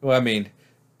 Well, I mean,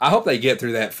 I hope they get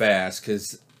through that fast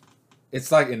because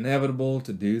it's like inevitable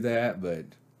to do that, but.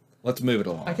 Let's move it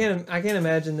along. I can't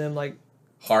imagine them like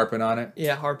harping on it.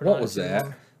 Yeah, harping on it. What was that?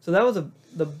 Long. So that was a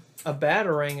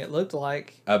batarang. It looked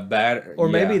like or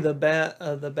maybe the bat.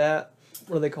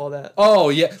 What do they call that? Oh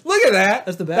yeah, look at that.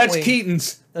 That's the Batwing. That's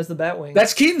Keaton's. That's the Batwing.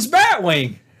 That's Keaton's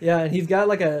Batwing. Yeah, and he's got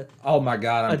like a. Oh my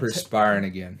God, I'm perspiring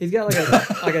again. He's got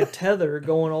like a tether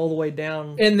going all the way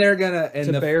down. And they're gonna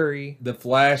to Barry. The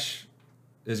Flash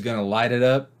is gonna light it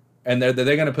up, and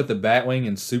they're gonna put the Batwing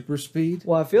in super speed.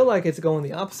 Well, I feel like it's going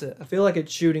the opposite. I feel like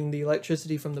it's shooting the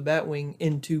electricity from the Batwing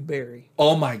into Barry.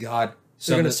 Oh my God!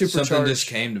 They're gonna supercharge. Something just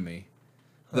came to me.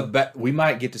 We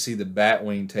might get to see the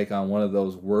Batwing take on one of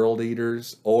those World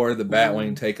Eaters, or the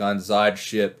Batwing take on Zod's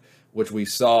ship, which we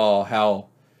saw how.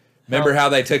 Remember how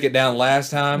they took it down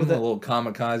last time? A little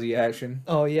kamikaze action.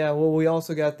 Oh yeah. Well, we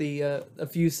also got the a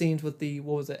few scenes with the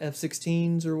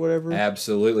F-16s or whatever.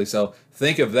 Absolutely. So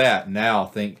think of that now.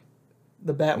 Think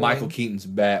the Batwing. Michael Keaton's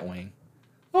Batwing.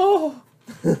 Oh,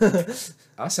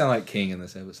 I sound like King in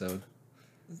this episode.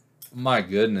 My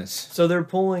goodness. So they're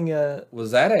pulling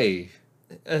Was that a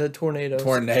tornado?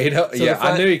 Tornado? So yeah,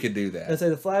 I knew he could do that. I say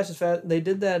the Flash is fast. They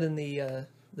did that in the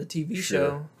TV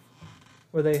show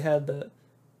where they had the.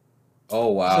 Oh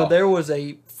wow! So there was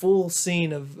a full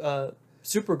scene of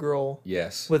Supergirl.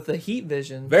 Yes. With the heat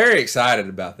vision. Very excited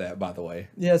about that, by the way.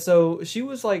 Yeah. So she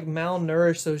was like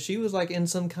malnourished. So she was like in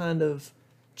some kind of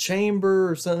chamber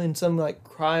or something, some like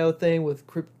cryo thing with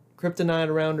kryptonite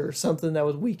around her or something that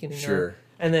was weakening her.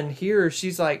 And then here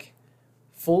she's like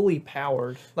fully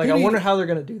powered. Like I wonder how they're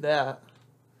gonna do that.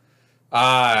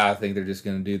 I think they're just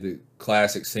gonna do the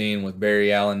classic scene with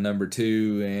Barry Allen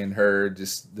 #2 and her,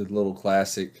 just the little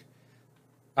classic.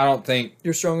 I don't think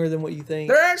you're stronger than what you think.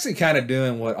 They're actually kind of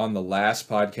doing what on the last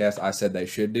podcast I said they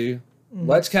should do.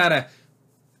 Let's kind of,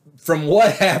 from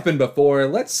what happened before,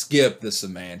 let's skip the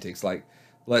semantics. Like,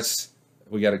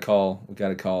 we got to call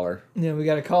her. Yeah, we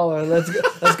got to call her.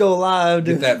 Let's go live.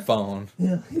 Get that phone.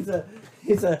 Yeah, he's a.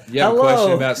 You have a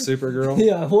question about Supergirl?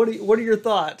 Yeah. What are your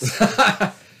thoughts?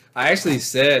 I actually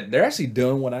said they're actually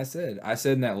doing what I said. I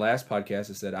said in that last podcast.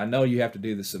 I said I know you have to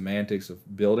do the semantics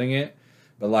of building it,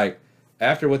 but like.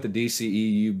 After what the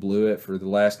DCEU blew it for the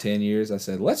last 10 years, I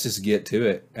said, let's just get to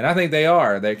it. And I think they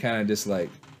are. They're kind of just like,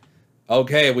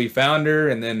 okay, we found her,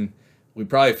 and then we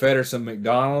probably fed her some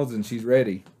McDonald's, and she's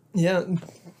ready. Yeah.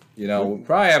 You know, we'll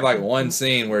probably have like one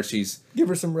scene where she's... Give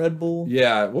her some Red Bull.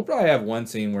 Yeah, we'll probably have one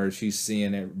scene where she's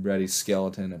seeing everybody's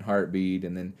skeleton and heartbeat,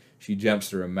 and then she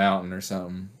jumps through a mountain or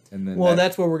something. And then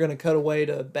that's where we're going to cut away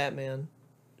to Batman.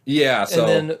 Yeah, so...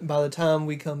 And then by the time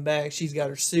we come back, she's got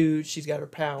her suit, she's got her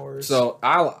powers. So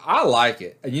I like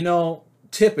it. You know,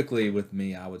 typically with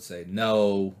me, I would say,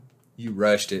 no, you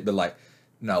rushed it. But like,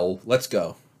 no, let's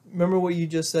go. Remember what you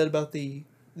just said about the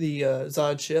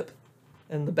Zod ship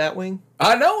and the Batwing?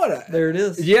 I know what there it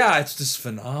is. Yeah, it's just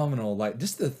phenomenal. Like,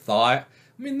 just the thought.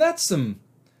 I mean, that's some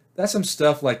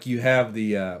stuff like you have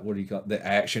the what do you call it? The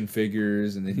action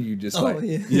figures, and then you just look,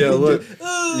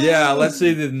 yeah. Let's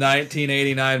see the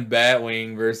 1989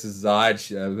 Batwing versus Zod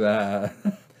show.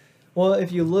 Well,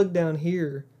 if you look down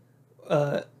here,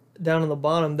 down on the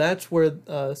bottom, that's where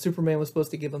Superman was supposed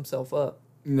to give himself up.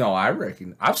 No, I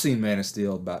reckon I've seen Man of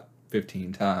Steel about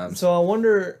 15 times. So I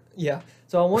wonder,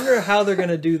 how they're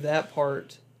gonna do that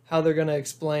part. How they're gonna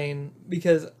explain,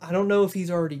 because I don't know if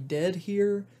he's already dead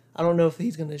here. I don't know if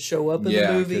he's going to show up in the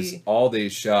movie. Yeah, because all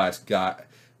these shots got...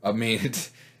 I mean,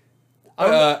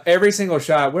 every single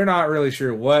shot, we're not really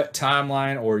sure what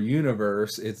timeline or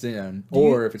universe it's in,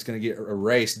 or if it's going to get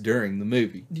erased during the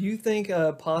movie. Do you think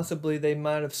possibly they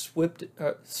might have swipped it?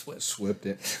 Swipped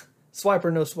it.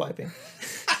 Swiper, no swiping.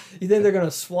 You think they're going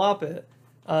to swap it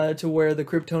to where the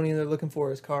Kryptonian they're looking for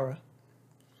is Kara?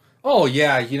 Oh,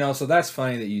 yeah. You know, so that's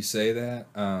funny that you say that.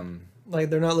 Like,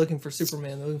 they're not looking for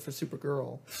Superman, they're looking for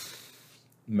Supergirl.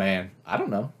 Man, I don't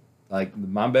know. Like,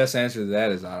 my best answer to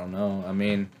that is I don't know. I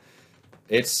mean,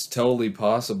 it's totally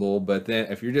possible, but then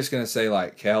if you're just going to say,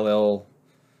 like, Kal-El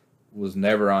was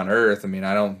never on Earth, I mean,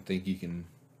 I don't think you can...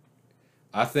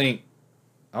 I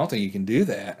don't think you can do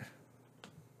that.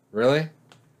 Really?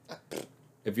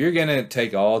 If you're going to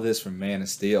take all this from Man of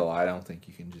Steel, I don't think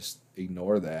you can just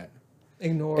ignore that.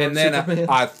 And then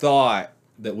I thought...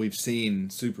 that we've seen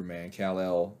Superman,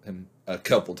 Kal-El, a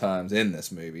couple times in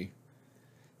this movie.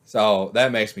 So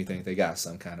that makes me think they got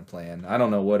some kind of plan. I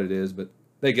don't know what it is, but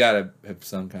they got to have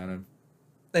some kind of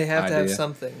They have idea. To have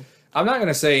something. I'm not going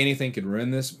to say anything could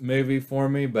ruin this movie for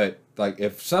me, but like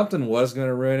if something was going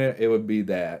to ruin it, it would be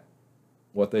that.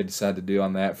 What they decide to do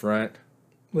on that front.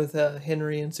 With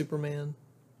Henry and Superman.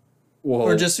 Well,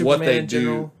 or just Superman in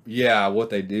general. Yeah,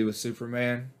 what they do with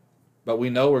Superman. But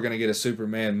we know we're going to get a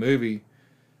Superman movie.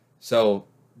 So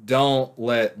don't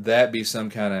let that be some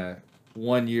kind of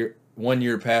one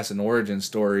year past an origin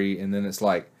story, and then it's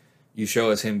like you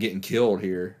show us him getting killed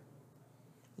here.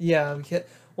 Yeah,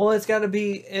 well, it's got to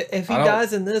be if he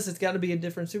dies in this, it's got to be a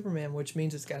different Superman, which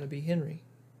means it's got to be Henry.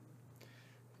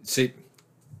 See,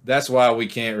 That's why we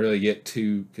can't really get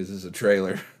too, because it's a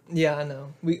trailer. Yeah, I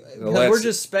know. We're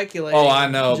just speculating. Oh, I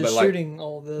know, just but shooting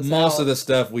all this. Most of the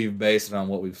stuff we've based it on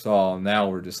what we saw, and now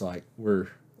we're just like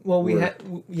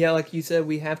like you said,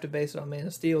 we have to base it on Man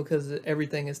of Steel because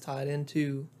everything is tied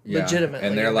into legitimately.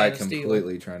 And they're like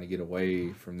completely trying to get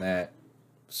away from that,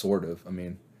 sort of. I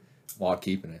mean, while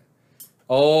keeping it.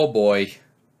 Oh boy,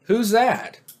 who's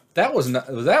that? That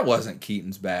wasn't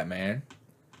Keaton's Batman.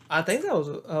 I think that was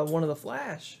one of the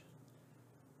Flash.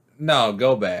 No,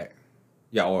 go back.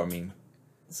 Yeah, or I mean,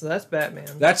 so that's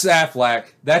Batman. That's Affleck.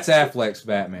 That's Affleck's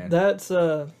Batman.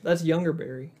 That's younger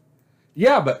Barry.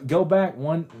 Yeah, but go back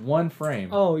one frame.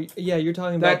 Oh yeah, you're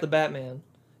talking about the Batman.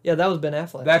 Yeah, that was Ben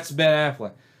Affleck. That's Ben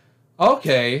Affleck.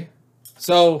 Okay,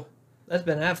 so that's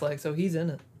Ben Affleck. So he's in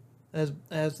it as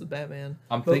the Batman.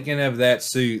 I'm thinking of that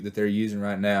suit that they're using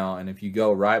right now, and if you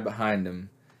go right behind him,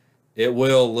 it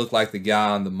will look like the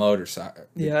guy on the motorcycle.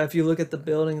 Yeah, if you look at the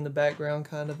building in the background,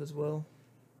 kind of as well.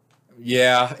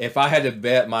 Yeah, if I had to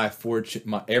bet my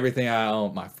fortune, everything I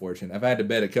own, my fortune, if I had to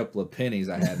bet a couple of pennies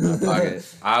I had in my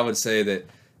pocket, I would say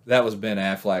that was Ben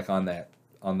Affleck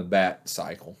on the Bat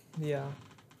cycle. Yeah.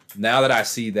 Now that I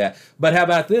see that. But how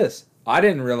about this? I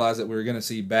didn't realize that we were going to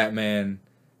see Batman.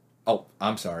 Oh,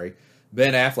 I'm sorry.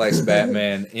 Ben Affleck's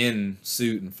Batman in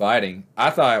suit and fighting. I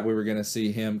thought we were going to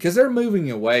see him, because they're moving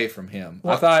away from him.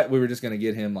 I thought we were just going to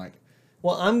get him like...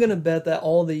 Well, I'm going to bet that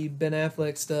all the Ben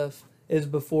Affleck stuff is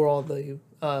before all the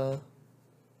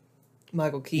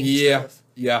Michael Keaton stuff.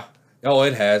 Yeah. Oh,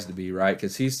 it has to be, right?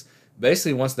 Because he's...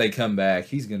 Basically, once they come back,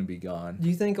 he's going to be gone. Do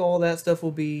you think all that stuff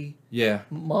will be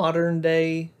modern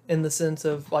day in the sense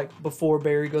of, like, before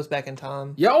Barry goes back in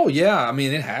time? Yeah, oh, yeah. I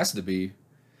mean, it has to be.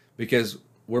 Because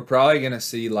we're probably going to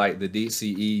see, like, the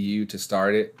DCEU to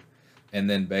start it. And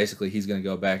then, basically, he's going to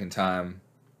go back in time.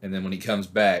 And then when he comes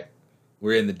back,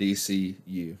 we're in the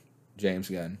DCU. James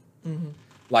Gunn. Mm-hmm.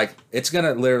 Like, it's going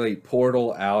to literally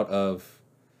portal out of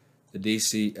the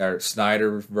DC... or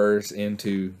Snyderverse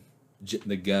into...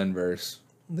 the Gunverse.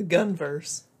 The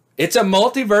Gunverse. It's a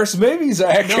multiverse movie,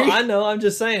 Zach. No, I know. I'm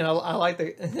just saying. I like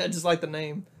I just like the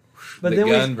name. But the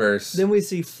Gunverse. Then we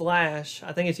see Flash.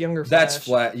 I think it's younger Flash. That's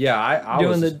Flash. Yeah, I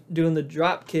doing the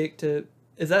drop kick to.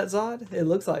 Is that Zod? It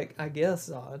looks like, I guess,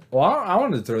 Zod. Well, I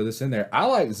wanted to throw this in there. I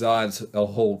like Zod's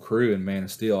whole crew in Man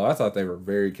of Steel. I thought they were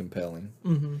very compelling.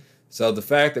 Mm-hmm. So the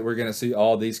fact that we're going to see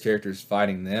all these characters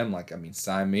fighting them, like, I mean,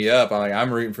 sign me up.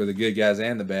 I'm rooting for the good guys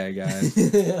and the bad guys.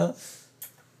 Yeah.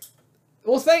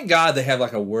 Well, thank God they have,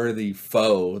 like, a worthy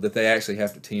foe that they actually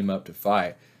have to team up to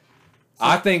fight.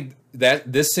 I think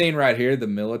that this scene right here, the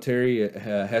military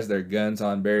has their guns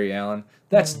on Barry Allen.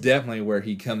 That's definitely where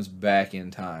he comes back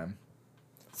in time.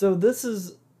 So this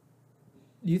is...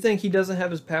 Do you think he doesn't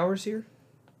have his powers here?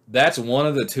 That's one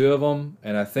of the two of them,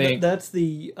 and I think... That's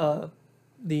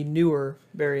the newer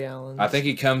Barry Allen. I think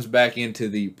he comes back into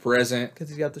the present. Because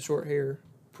he's got the short hair.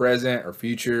 Present or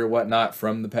future or whatnot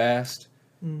from the past.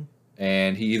 Mm.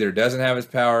 And he either doesn't have his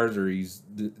powers or he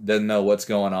doesn't know what's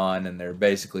going on. And they're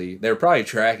probably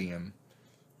tracking him.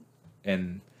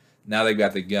 And now they've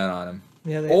got the gun on him.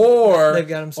 Yeah, they've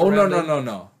got him surrounded. Oh,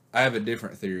 no. I have a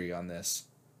different theory on this.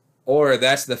 Or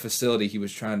that's the facility he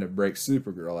was trying to break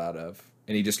Supergirl out of.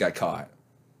 And he just got caught.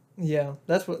 Yeah,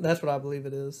 that's what I believe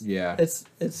it is. Yeah. It's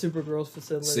Supergirl's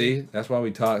facility. See? That's why we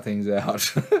talk things out.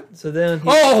 So then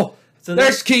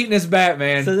there's Keaton as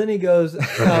Batman. So then he goes,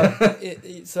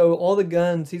 so all the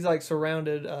guns, he's like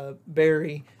surrounded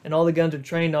Barry, and all the guns are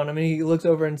trained on him, and he looks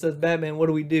over and says, Batman, what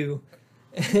do we do?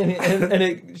 And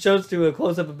it shows to a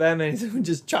close-up of Batman, he says, we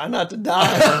just try not to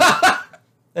die.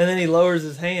 And then he lowers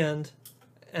his hand,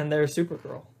 and there's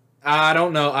Supergirl. I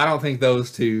don't know. I don't think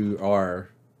those two are...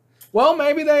 Well,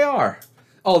 maybe they are.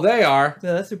 Oh, they are.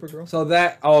 Yeah, that's Supergirl. So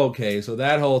that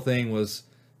whole thing was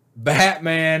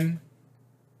Batman.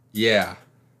 Yeah.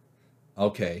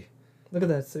 Okay. Look at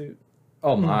that suit.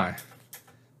 Oh my.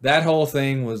 That whole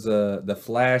thing was the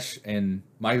Flash and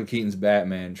Michael Keaton's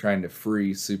Batman trying to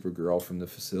free Supergirl from the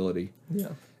facility.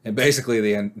 Yeah. And basically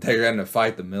they're having to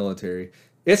fight the military.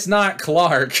 It's not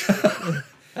Clark.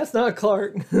 That's not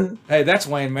Clark. Hey, that's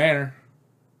Wayne Manor.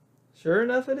 Sure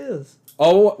enough, it is.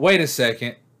 Oh, wait a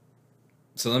second.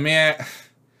 So let me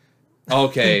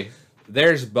okay,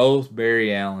 there's both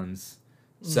Barry Allens.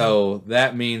 So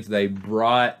that means they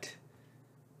brought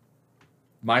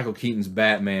Mm-hmm. Michael Keaton's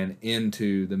Batman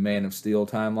into the Man of Steel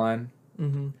timeline.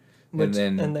 Mm-hmm.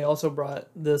 And they also brought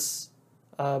this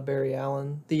Barry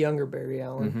Allen, the younger Barry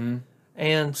Allen,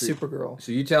 and Supergirl.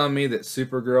 So you telling me that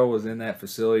Supergirl was in that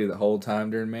facility the whole time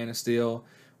during Man of Steel?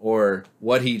 Or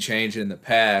what he changed in the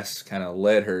past kind of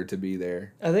led her to be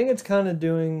there? I think it's kind of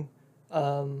doing,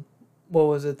 what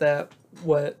was it, that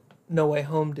what No Way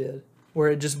Home did, where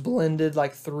it just blended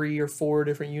like 3 or 4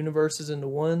 different universes into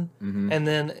one, and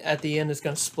then at the end it's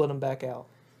going to split them back out.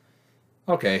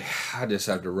 Okay, I just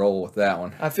have to roll with that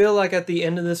one. I feel like at the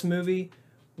end of this movie,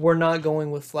 we're not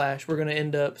going with Flash. We're going to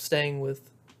end up staying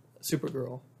with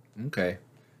Supergirl. Okay.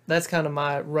 That's kind of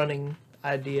my running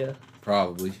idea.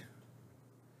 Probably.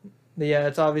 But yeah,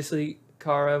 it's obviously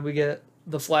Kara. We get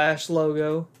the Flash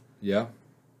logo. Yeah.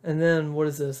 And then, what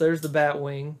is this? There's the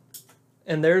Batwing.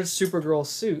 And there's Supergirl's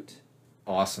suit.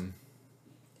 Awesome.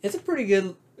 It's a pretty good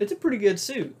suit. It's a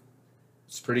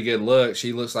pretty good look.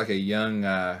 She looks like a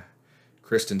young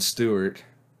Kristen Stewart,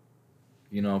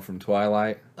 you know, from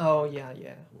Twilight. Oh, yeah.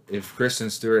 If Kristen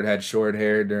Stewart had short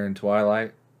hair during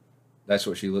Twilight, that's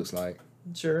what she looks like.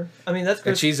 Sure. I mean, that's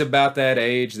And she's about that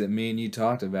age that me and you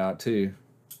talked about, too.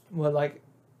 What, like...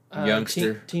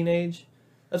 youngster. Teenage?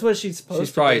 That's what she's supposed to be.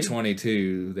 She's probably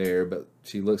 22 there, but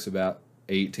she looks about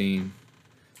 18.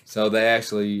 So they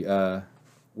actually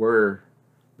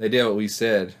they did what we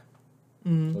said.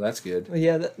 Mm-hmm. So that's good.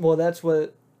 Yeah, that's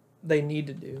what they need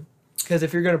to do. Because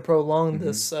if you're going to prolong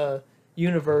this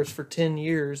universe for 10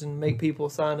 years and make people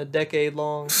sign a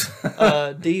decade-long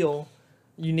deal,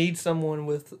 you need someone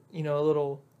with, a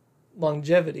little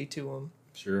longevity to them.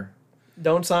 Sure.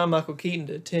 Don't sign Michael Keaton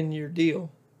to a 10-year deal.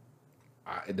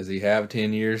 Does he have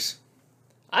 10 years?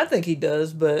 I think he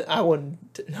does, but I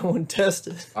wouldn't test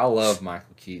it. I love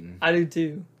Michael Keaton. I do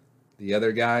too. The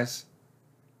other guys,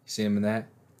 you see him in that?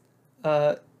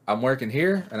 I'm working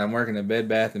here, and I'm working at Bed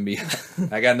Bath &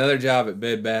 Beyond. I got another job at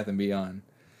Bed Bath & Beyond.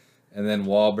 And then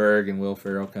Wahlberg and Will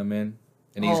Ferrell come in,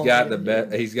 and he's got the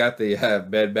Bed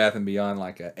Bath & Beyond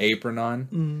like an apron on.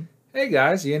 Mm. Hey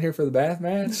guys, you in here for the bath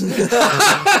match?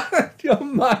 Oh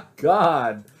my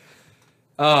God.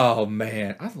 Oh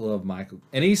man, I love Michael.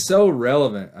 And he's so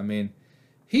relevant. I mean,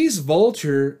 he's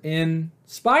Vulture in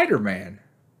Spider-Man.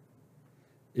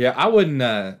 Yeah, I wouldn't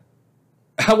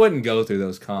go through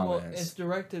those comments. Well, it's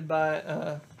directed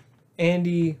by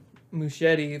Andy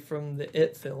Muschietti from the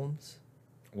It films.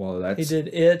 Well, he did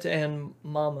It and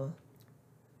Mama.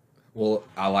 Well,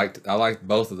 I liked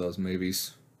both of those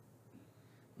movies.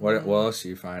 What else are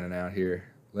you finding out here?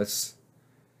 Let's see.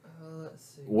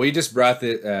 We just brought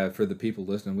for the people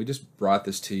listening. We just brought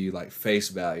this to you like face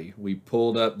value. We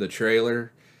pulled up the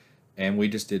trailer, and we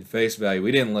just did face value.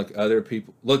 We didn't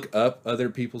look up other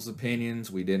people's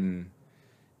opinions. We didn't.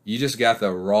 You just got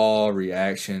the raw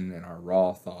reaction and our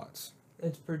raw thoughts.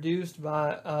 It's produced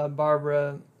by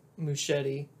Barbara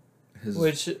Muschietti,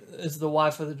 which is the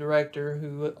wife of the director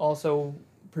who also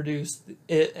produced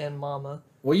It and Mama.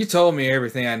 Well, you told me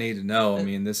everything I need to know. I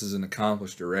mean, this is an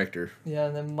accomplished director. Yeah,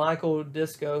 and then Michael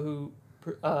Disco, who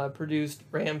produced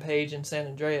Rampage and San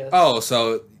Andreas. Oh,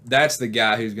 so that's the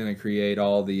guy who's going to create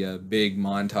all the big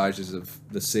montages of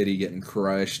the city getting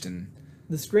crushed. And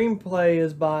the screenplay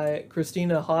is by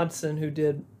Christina Hodson, who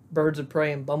did Birds of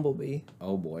Prey and Bumblebee.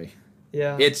 Oh, boy.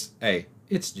 Yeah. It's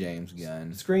James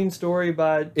Gunn. Screen story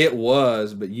by... It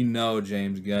was, but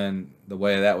James Gunn, the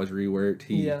way that was reworked,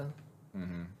 Yeah.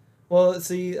 Mm-hmm. Well,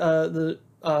 see,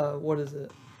 what is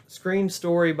it? Screen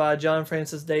story by John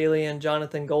Francis Daly and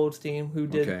Jonathan Goldstein, who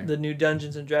did the new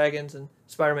Dungeons & Dragons and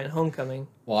Spider-Man Homecoming.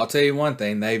 Well, I'll tell you one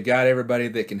thing. They've got everybody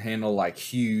that can handle, like,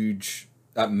 huge,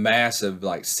 massive,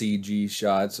 like, CG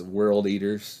shots of world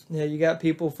eaters. Yeah, you got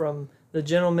people from The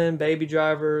Gentleman, Baby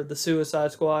Driver, The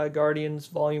Suicide Squad, Guardians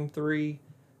Volume 3.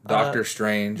 Doctor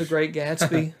Strange. The Great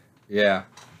Gatsby. Yeah.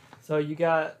 So you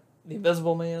got The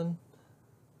Invisible Man.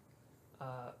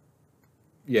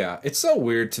 Yeah, it's so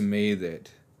weird to me that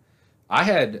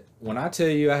when I tell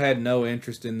you I had no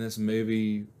interest in this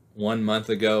movie 1 month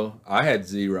ago, I had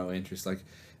zero interest. Like,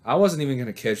 I wasn't even going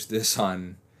to catch this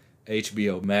on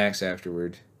HBO Max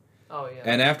afterward. Oh, yeah.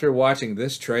 And after watching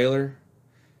this trailer,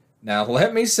 now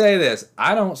let me say this,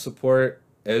 I don't support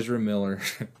Ezra Miller,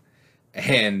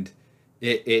 and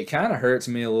it kind of hurts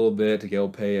me a little bit to go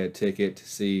pay a ticket to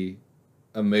see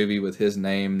a movie with his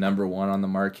name #1 on the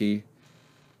marquee.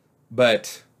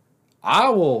 But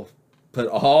I will put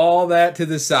all that to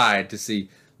the side to see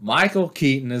Michael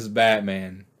Keaton as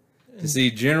Batman, to see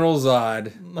General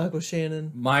Zod. Michael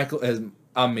Shannon. My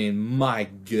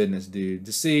goodness, dude.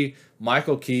 To see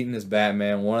Michael Keaton as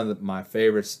Batman, one of my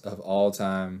favorites of all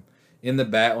time, in the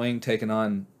Batwing taking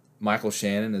on Michael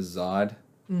Shannon as Zod.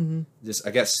 Mm-hmm.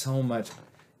 I got so much.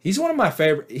 He's one of my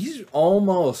favorite. He's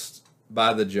almost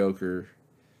by the Joker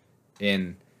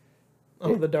in...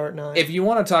 Oh, The Dark Knight. If you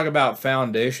want to talk about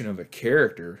foundation of a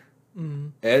character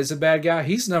as a bad guy,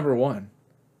 he's #1. I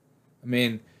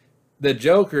mean, the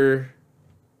Joker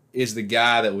is the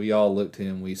guy that we all look to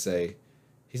and we say,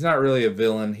 he's not really a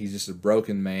villain, he's just a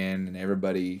broken man, and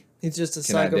everybody He's just a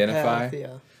can psychopath. identify.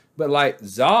 Yeah. But like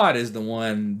Zod is the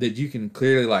one that you can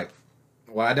clearly like.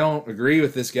 Well, I don't agree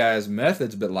with this guy's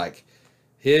methods, but like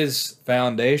his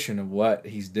foundation of what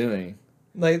he's doing.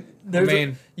 Like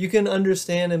you can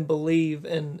understand and believe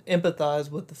and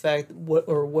empathize with the fact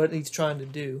what he's trying to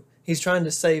do. He's trying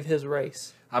to save his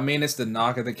race. I mean, it's the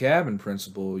knock of the cabin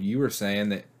principle. You were saying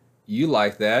that you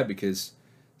like that because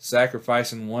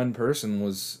sacrificing one person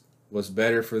was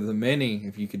better for the many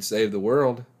if you could save the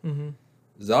world. Mm-hmm.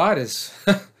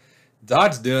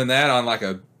 Zod's doing that on like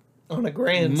on a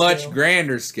grand much scale.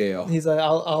 Grander scale. He's like,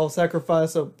 I'll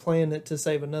sacrifice a planet to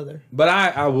save another. But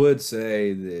I would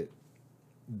say that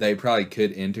they probably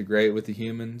could integrate with the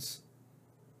humans,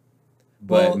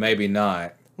 but maybe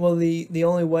not. Well, the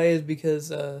only way is because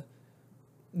the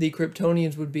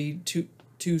Kryptonians would be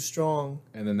too strong.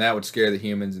 And then that would scare the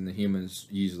humans, and the humans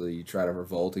usually try to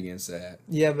revolt against that.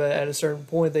 Yeah, but at a certain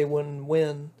point they wouldn't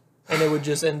win, and it would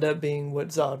just end up being what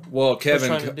Zod was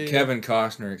trying to do. Kevin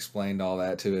Costner explained all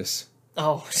that to us.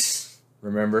 Oh.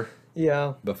 Remember?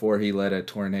 Yeah. Before he let a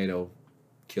tornado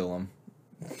kill him.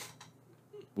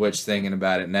 Which, thinking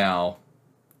about it now,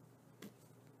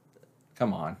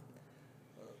 come on.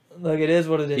 Look, it is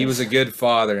what it is. He was a good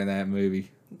father in that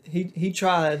movie. He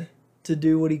tried to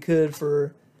do what he could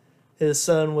for his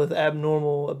son with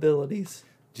abnormal abilities.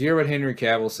 Did you hear what Henry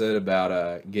Cavill said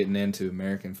about getting into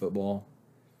American football?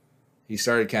 He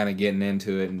started kind of getting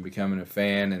into it and becoming a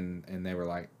fan, and they were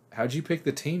like, how'd you pick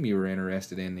the team you were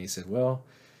interested in? And he said, well,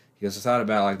 he goes, I thought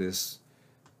about it like this.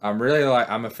 I'm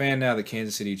a fan now of the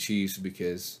Kansas City Chiefs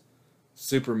because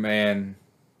Superman,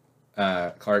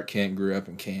 Clark Kent grew up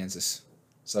in Kansas.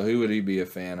 So who would he be a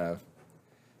fan of?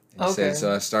 And he said,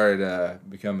 so I started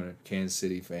becoming a Kansas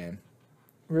City fan.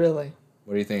 Really?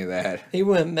 What do you think of that? He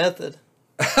went method.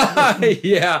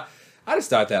 Yeah. I just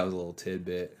thought that was a little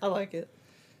tidbit. I like it.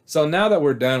 So now that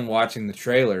we're done watching the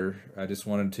trailer, I just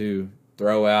wanted to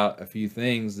throw out a few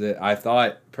things that I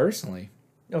thought personally.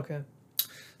 Okay.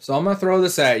 So I'm going to throw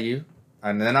this at you,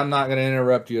 and then I'm not going to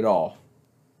interrupt you at all.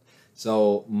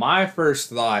 So my first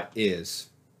thought is,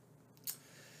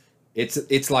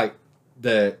 it's like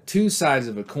the two sides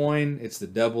of a coin. It's the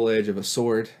double edge of a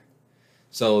sword.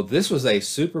 So this was a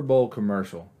Super Bowl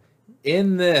commercial.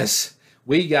 In this,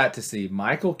 we got to see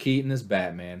Michael Keaton as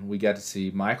Batman. We got to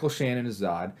see Michael Shannon as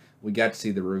Zod. We got to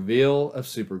see the reveal of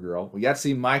Supergirl. We got to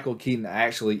see Michael Keaton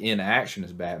actually in action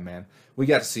as Batman. We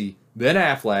got to see Ben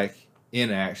Affleck in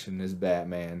action as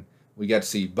Batman. We got to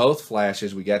see both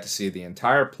Flashes. We got to see the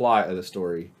entire plot of the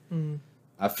story. Mm.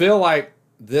 I feel like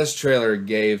this trailer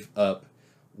gave up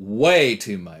way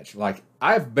too much. Like,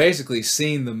 I've basically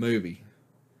seen the movie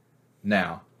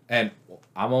now, and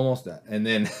I'm almost done. And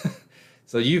then,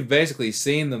 so you've basically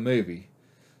seen the movie.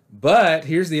 But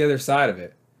here's the other side of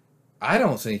it. I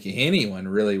don't think anyone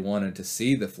really wanted to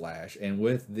see The Flash. And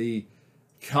with the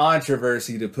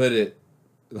controversy, to put it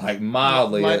like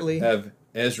mildly, of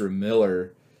Ezra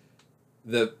Miller,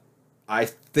 I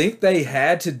think they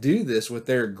had to do this with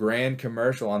their grand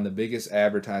commercial on the biggest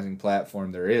advertising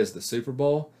platform there is, the Super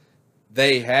Bowl.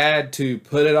 They had to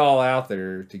put it all out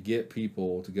there to get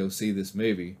people to go see this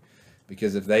movie,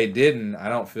 because if they didn't, I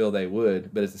don't feel they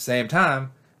would. But at the same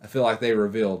time, I feel like they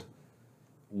revealed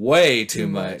way too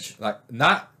much. Like,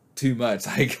 not too much,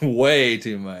 like way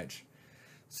too much.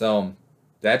 So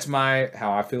that's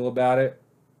how I feel about it.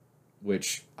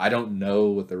 Which I don't know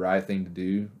what the right thing to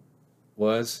do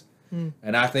was.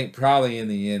 And I think probably in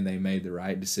the end they made the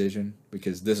right decision,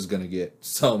 because this is going to get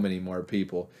so many more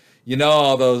people. You know,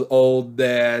 all those old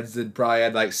dads that probably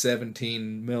had like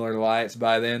 17 Miller Lights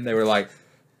by then, they were like,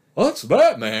 what's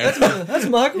Batman? That's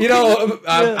Michael. You know,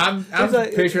 I'm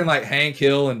like, picturing like Hank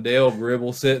Hill and Dale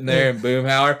Gribble sitting there and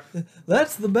Boomhauer.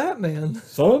 That's the Batman.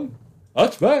 Son,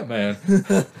 that's Batman.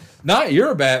 Not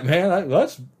your Batman.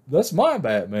 That's my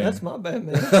Batman. That's my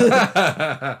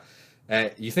Batman.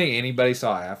 You think anybody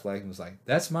saw Affleck and was like,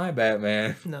 that's my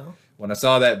Batman? No. When I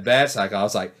saw that bat cycle, I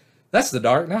was like, that's the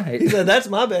Dark Knight. He said, that's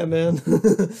my Batman.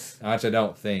 Which I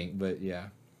don't think, but yeah.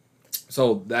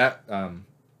 So that,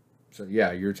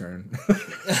 yeah, your turn.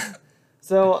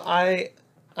 So I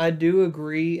do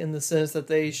agree in the sense that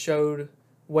they showed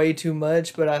way too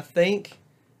much, but I think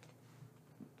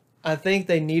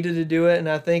they needed to do it, and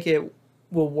I think it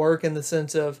will work in the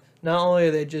sense of not only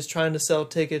are they just trying to sell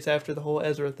tickets after the whole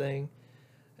Ezra thing,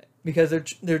 because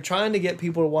they're trying to get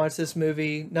people to watch this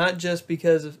movie, not just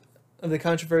because of the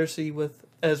controversy with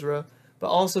Ezra, but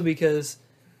also because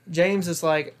James is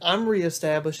like, I'm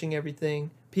reestablishing everything.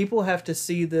 People have to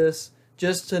see this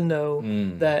just to know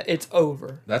that it's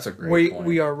over. That's a great point.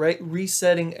 We are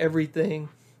resetting everything.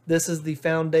 this is the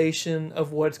foundation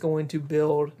of what's going to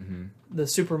build the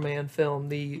Superman film,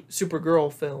 the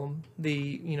Supergirl film,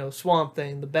 the Swamp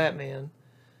Thing, the Batman.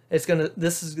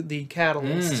 This is the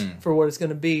catalyst for what it's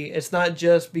gonna be. It's not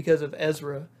just because of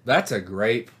Ezra. That's a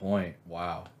great point.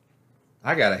 Wow,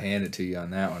 I gotta hand it to you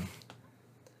on that one.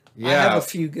 Yeah, I have a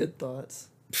few good thoughts.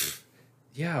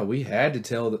 Yeah, we had to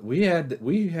tell that we had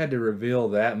to reveal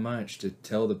that much to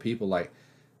tell the people like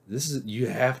you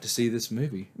have to see this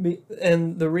movie.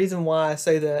 And the reason why I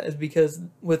say that is because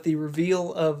with the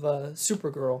reveal of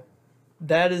Supergirl,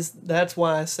 that's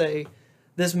why I say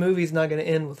this movie's not going to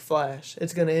end with Flash.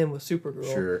 It's going to end with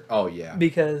Supergirl. Sure. Oh yeah.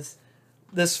 Because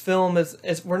this film is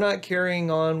we're not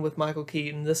carrying on with Michael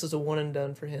Keaton. This is a one and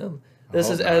done for him. This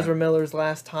is Ezra Miller's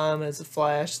last time as a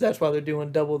Flash. That's why they're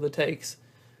doing double the takes.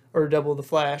 Or double the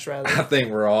Flash, rather. I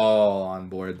think we're all on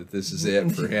board that this is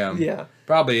it for him. Yeah.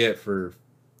 Probably it for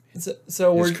his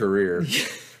career.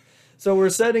 So we're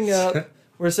setting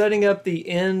up the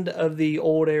end of the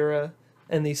old era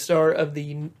and the start of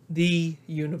the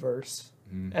universe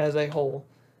as a whole.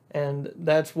 And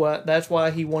that's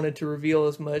why he wanted to reveal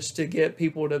as much to get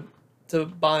people to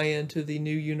buy into the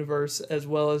new universe as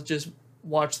well as just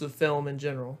watch the film in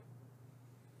general.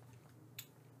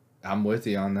 I'm with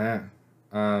you on that.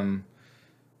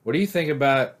 What do you think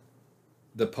about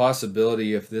the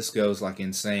possibility if this goes like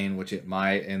insane, which it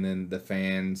might, and then the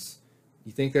fans,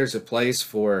 you think there's a place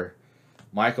for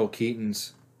Michael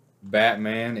Keaton's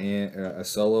Batman in a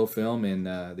solo film in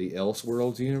the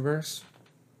Elseworlds universe?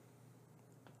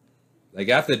 They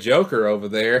got the Joker over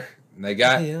there, and they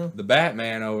got the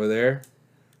Batman over there.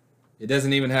 It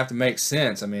doesn't even have to make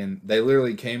sense. I mean, they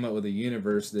literally came up with a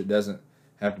universe that doesn't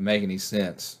have to make any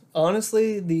sense.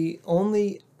 Honestly,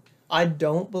 I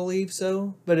don't believe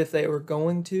so, but if they were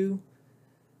going to,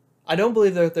 I don't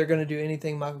believe that they're going to do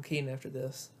anything Michael Keaton after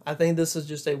this. I think this is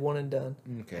just a one and done.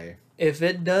 Okay. If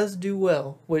it does do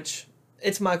well, which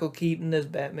it's Michael Keaton as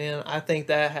Batman, I think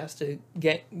that has to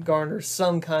garner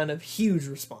some kind of huge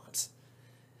response.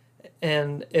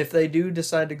 And if they do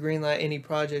decide to greenlight any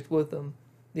project with them,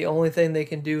 the only thing they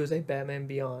can do is a Batman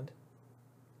Beyond.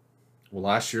 Well,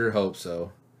 I sure hope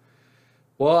so.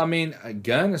 Well, I mean,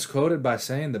 Gunn is quoted by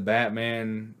saying the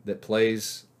Batman that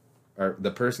plays, or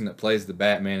the person that plays the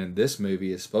Batman in this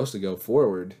movie is supposed to go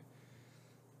forward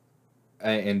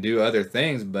and do other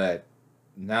things, but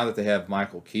now that they have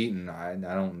Michael Keaton, I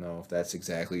don't know if that's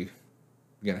exactly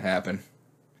going to happen.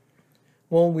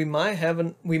 Well, we might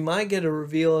get a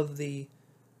reveal of the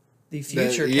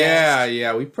future cast.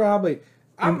 Yeah, we probably...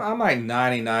 I'm like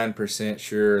 99%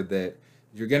 sure that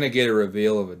you're going to get a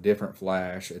reveal of a different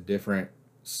Flash, a different,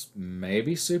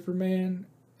 maybe Superman,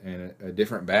 and a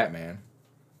different Batman.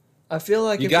 I feel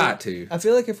like I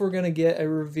feel like if we're going to get a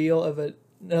reveal of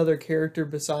another character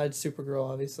besides Supergirl,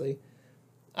 obviously,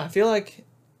 I feel like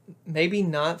maybe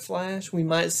not Flash. We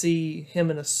might see him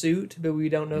in a suit, but we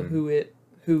don't know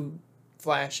who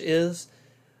Flash is.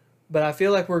 But I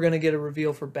feel like we're going to get a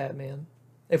reveal for Batman.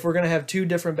 If we're going to have two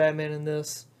different Batman in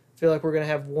this, I feel like we're going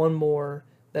to have one more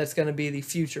that's going to be the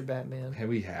future Batman. Hey,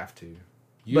 we have to.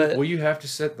 You have to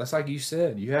set... That's like you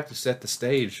said. You have to set the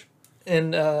stage.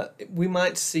 And we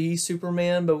might see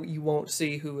Superman, but you won't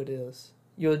see who it is.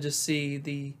 You'll just see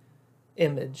the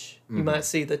image. Mm-hmm. You might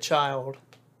see the child,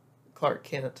 Clark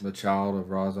Kent. The child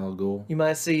of Ra's al Ghul. You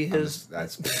might see his...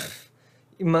 That's bad.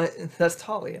 That's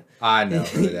Talia. I know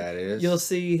who that is. You'll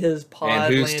see his pod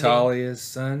And who's landing. Talia's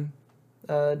son?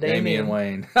 Damian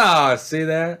Wayne. Oh, see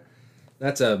that?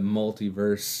 That's a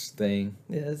multiverse thing.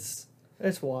 Yeah,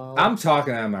 it's wild. I'm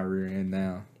talking out of my rear end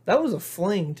now. That was a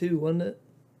fling too, wasn't it?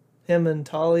 Him and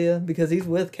Talia, because he's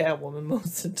with Catwoman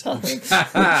most of the time.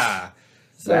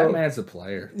 Batman's a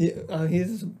player. Yeah,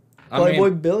 he's a playboy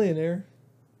billionaire.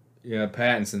 Yeah,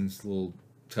 Pattinson's a little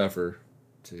tougher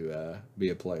to be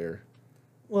a player.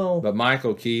 Well, but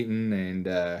Michael Keaton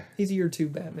and he's year 2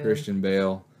 Batman. Christian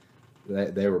Bale,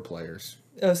 they were players.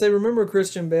 Remember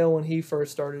Christian Bale when he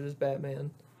first started as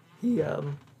Batman? It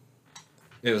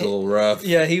was a little rough.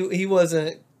 Yeah, he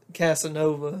wasn't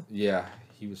Casanova. Yeah,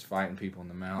 he was fighting people in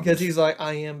the mountains. Because he's like,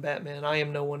 I am Batman. I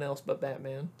am no one else but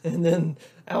Batman. And then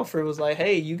Alfred was like,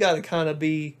 hey, you got to kind of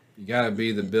be... You got to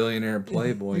be the billionaire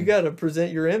playboy. You got to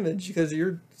present your image because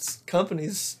your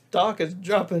company's stock is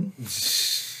dropping.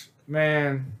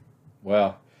 Man,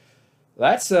 well,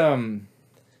 that's...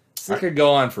 I could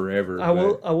go on forever. I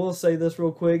will say this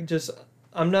real quick. Just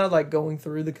I'm not like going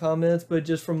through the comments, but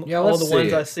just from all the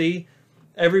ones I see,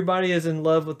 everybody is in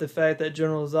love with the fact that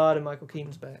General Zod and Michael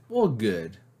Keaton's back. Well,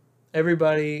 good.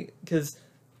 Everybody, because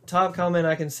top comment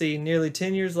I can see nearly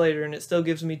 10 years later, and it still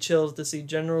gives me chills to see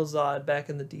General Zod back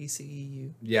in the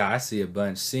DCEU. Yeah, I see a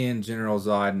bunch. Seeing General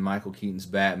Zod and Michael Keaton's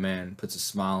Batman puts a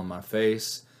smile on my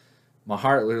face. My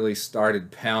heart literally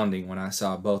started pounding when I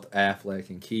saw both Affleck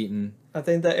and Keaton. I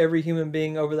think that every human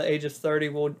being over the age of 30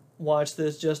 will watch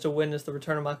this just to witness the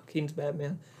return of Michael Keaton's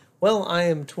Batman. Well, I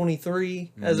am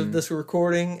 23 as of this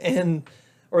recording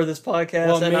or this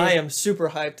podcast, and I am super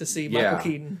hyped to see Michael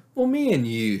Keaton. Well, me and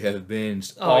you have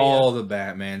binged all the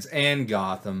Batmans and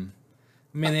Gotham.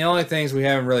 I mean, the only things we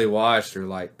haven't really watched are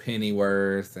like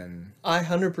Pennyworth and... I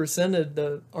 100%ed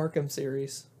the Arkham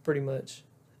series, pretty much.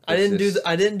 I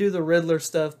didn't do the Riddler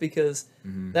stuff because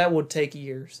that would take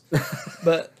years.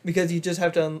 But because you just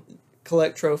have to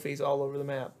collect trophies all over the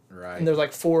map. Right. And there's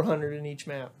like 400 in each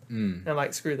map. And I'm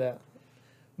like, screw that.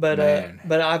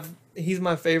 But he's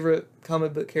my favorite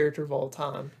comic book character of all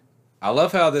time. I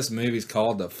love how this movie's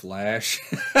called The Flash.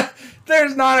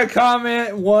 There's not a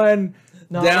comment down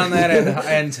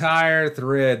that entire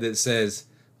thread that says,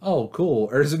 "Oh, cool,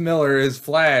 Ezra Miller is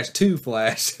Flash, 2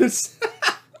 Flashes."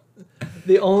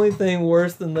 The only thing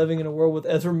worse than living in a world with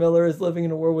Ezra Miller is living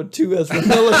in a world with 2 Ezra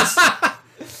Millers.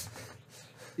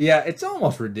 Yeah, it's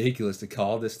almost ridiculous to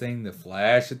call this thing The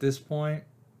Flash at this point.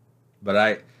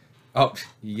 But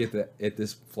you get that at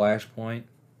this flashpoint?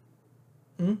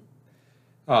 Hmm?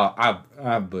 Oh,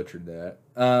 I butchered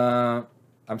that.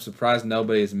 I'm surprised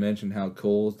nobody has mentioned how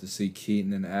cool it is to see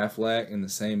Keaton and Affleck in the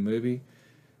same movie.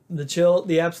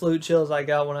 The absolute chills I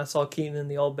got when I saw Keaton in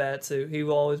the old bat suit. He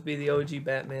will always be the OG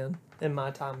Batman in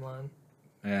my timeline.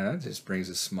 Man, that just brings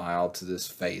a smile to this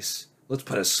face. Let's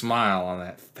put a smile on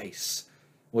that face.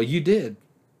 Well, you did.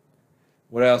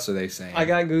 What else are they saying? I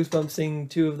got goosebumps seeing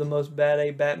 2 of the most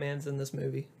bad-A Batmans in this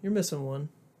movie. You're missing one.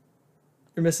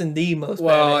 You're missing the most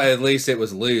Well, bad-A. at least it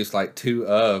was loose, like 2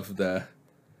 of the...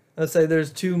 Let's say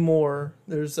there's 2 more.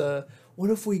 There's what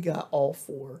if we got all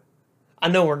 4? I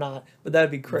know we're not, but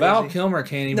that'd be crazy. Val Kilmer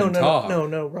can't even talk.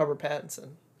 No, Robert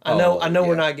Pattinson. I know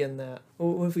we're not getting that.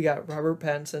 What if we got Robert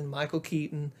Pattinson, Michael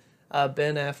Keaton,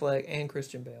 Ben Affleck, and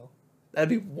Christian Bale? That'd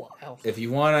be wild. If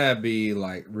you want to be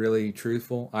like really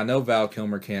truthful, I know Val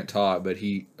Kilmer can't talk, but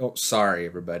sorry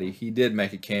everybody, he did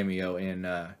make a cameo in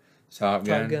Top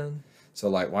Gun. So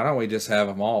like, why don't we just have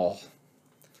them all?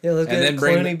 Yeah, let's get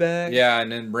Clooney back. Yeah,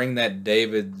 and then bring that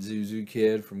David Zuzu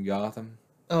kid from Gotham.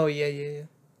 Oh yeah.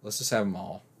 Let's just have them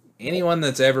all. Anyone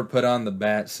that's ever put on the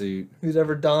bat suit, who's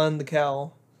ever donned the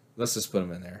cowl, let's just put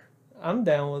them in there. I'm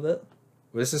down with it.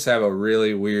 Let's just have a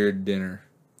really weird dinner.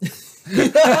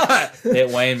 At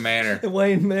Wayne Manor. At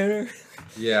Wayne Manor?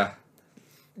 Yeah.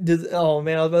 Oh,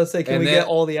 man, I was about to say, can we get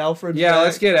all the Alfreds Yeah, back?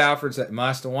 let's get Alfred's at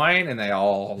Master Wayne, and they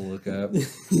all look up.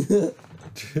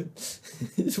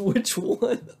 Which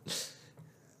one?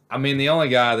 I mean, the only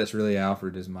guy that's really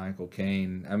Alfred is Michael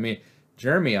Caine. I mean,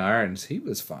 Jeremy Irons, he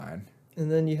was fine.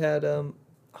 And then you had,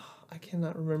 I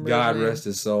cannot remember God his name. rest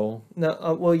his soul.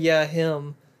 No, well, yeah,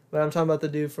 him. But I'm talking about the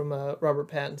dude from Robert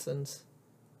Pattinson's.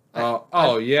 Yeah,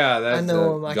 that's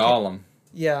Gollum.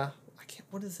 Yeah. I can't.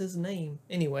 What is his name?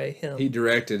 Anyway, him. He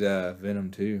directed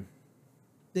Venom 2.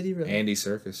 Did he really? Andy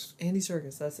Serkis. Andy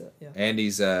Serkis, that's it, yeah.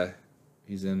 Andy's,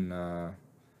 he's in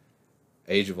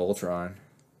Age of Ultron.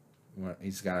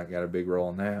 He's got a big role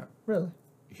in that. Really?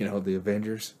 You know, the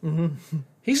Avengers. Mm-hmm.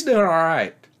 He's doing all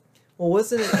right. Well,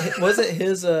 wasn't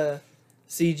his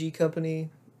CG company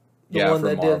the one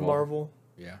that did Marvel?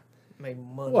 Yeah. Made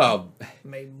money. Well,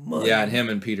 made money. Yeah, and him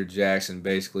and Peter Jackson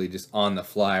basically just on the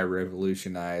fly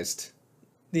revolutionized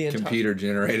the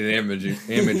computer-generated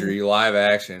imagery, live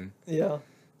action. Yeah.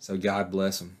 So God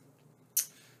bless them.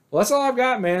 Well, that's all I've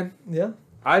got, man. Yeah.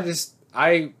 I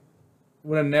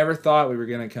would have never thought we were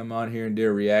going to come on here and do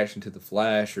a reaction to The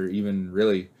Flash or even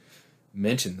really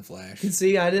mention The Flash.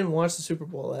 See, I didn't watch the Super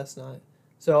Bowl last night.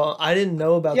 So I didn't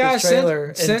know about this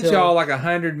trailer. I sent y'all like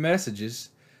 100 messages.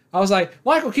 I was like,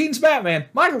 Michael Keaton's Batman.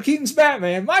 Michael Keaton's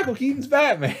Batman. Michael Keaton's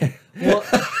Batman. Well,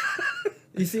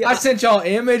 you see, I sent y'all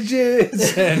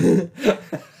images. And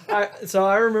so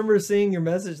I remember seeing your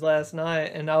message last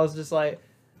night, and I was just like,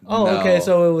 oh, okay,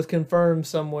 so it was confirmed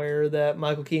somewhere that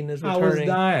Michael Keaton is returning. I was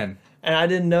dying. And I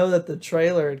didn't know that the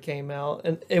trailer had came out.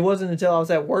 And it wasn't until I was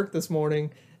at work this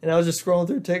morning, and I was just scrolling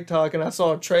through TikTok, and I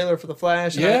saw a trailer for The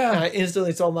Flash, and I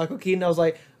instantly saw Michael Keaton. I was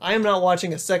like, I am not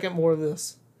watching a second more of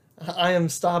this. I am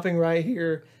stopping right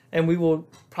here, and we will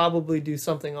probably do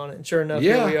something on it. And sure enough,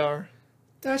 here we are.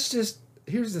 That's just...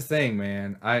 Here's the thing,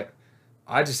 man.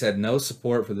 I just had no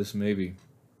support for this movie.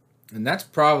 And that's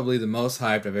probably the most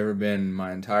hyped I've ever been in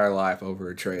my entire life over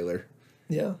a trailer.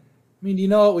 Yeah. I mean, do you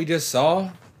know what we just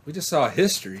saw? We just saw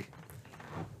history.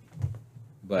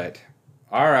 But,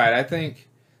 alright, I think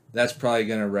that's probably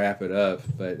gonna wrap it up.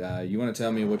 But you want to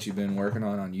tell me what you've been working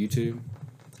on YouTube?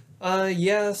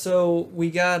 Yeah. So we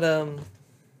got a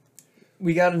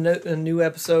new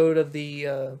episode of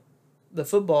the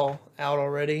football out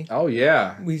already. Oh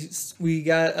yeah. We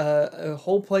got a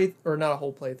whole play, or not a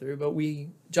whole playthrough, but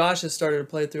Josh has started a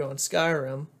playthrough on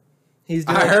Skyrim.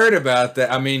 I heard about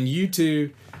that. I mean,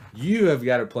 you have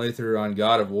got a playthrough on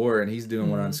God of War, and he's doing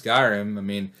one on Skyrim. I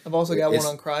mean, I've also got one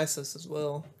on Crysis as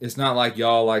well. It's not like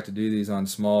y'all like to do these on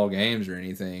small games or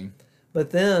anything.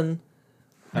 But then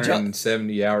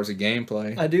 170 hours of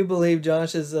gameplay. I do believe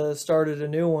Josh has started a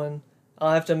new one.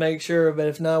 I'll have to make sure, but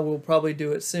if not, we'll probably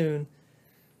do it soon.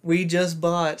 We just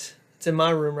bought, it's in my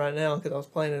room right now because I was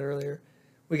playing it earlier.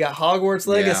 We got Hogwarts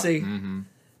Legacy. Yeah, mm-hmm.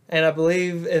 And I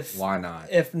believe why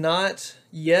not? If not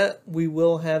yet, we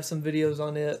will have some videos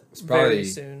on it very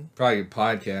soon. Probably a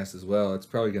podcast as well. It's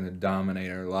probably going to dominate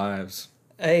our lives.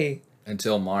 Hey.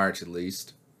 Until March, at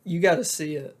least. You got to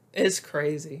see it. It's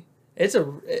crazy.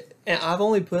 I've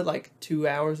only put like 2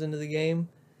 hours into the game,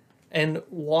 and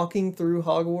walking through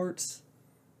Hogwarts,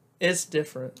 it's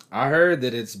different. I heard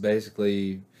that it's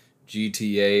basically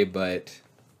GTA, but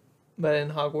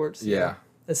in Hogwarts. Yeah.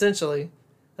 Essentially,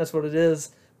 that's what it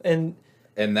is. And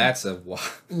that's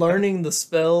learning the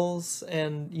spells,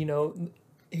 and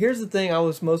here's the thing I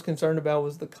was most concerned about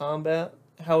was the combat.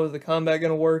 How is the combat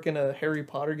going to work in a Harry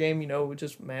Potter game? With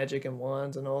just magic and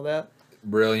wands and all that.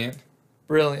 Brilliant.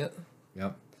 Yep.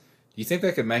 Do you think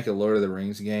they could make a Lord of the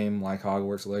Rings game like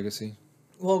Hogwarts Legacy?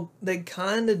 Well, they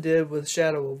kind of did with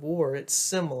Shadow of War. It's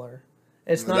similar.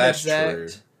 It's not That's exact. True.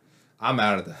 I'm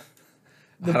out of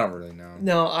I don't really know.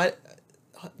 No,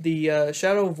 the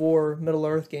Shadow of War Middle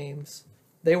Earth games,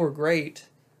 they were great.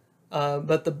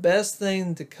 But the best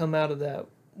thing to come out of that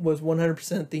was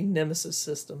 100% the Nemesis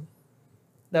system.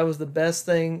 That was the best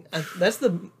thing. That's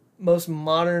the most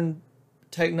modern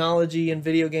technology in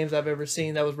video games I've ever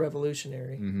seen. That was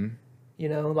revolutionary.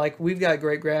 Mm-hmm. Like we've got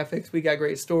great graphics, we got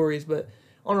great stories, but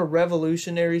on a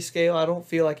revolutionary scale, I don't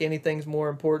feel like anything's more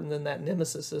important than that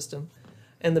Nemesis system.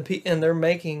 And they're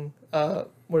making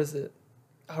what is it?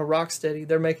 Rocksteady.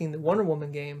 They're making the Wonder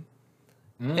Woman game,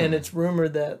 and it's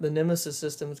rumored that the Nemesis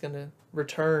system is going to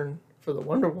return for the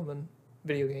Wonder Woman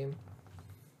video game.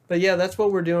 But yeah, that's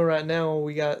what we're doing right now.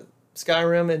 We got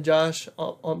Skyrim, and Josh,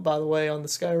 by the way, on the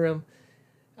Skyrim,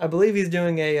 I believe he's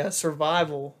doing a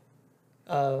survival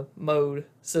mode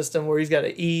system where he's got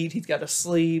to eat, he's got to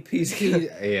sleep.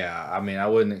 Yeah, I mean, I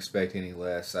wouldn't expect any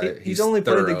less. He's only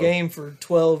played the game for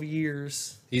 12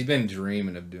 years. He's been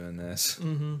dreaming of doing this.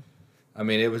 Mm-hmm. I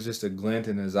mean, it was just a glint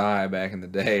in his eye back in the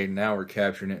day. Now we're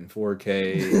capturing it in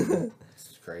 4K.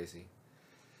 It's crazy.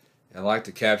 I like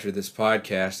to capture this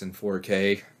podcast in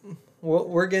 4K. Well,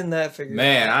 we're getting that figured out.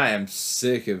 Man, I am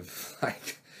sick of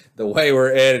the way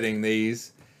we're editing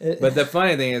these. But the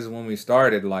funny thing is, when we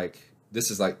started,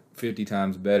 this is 50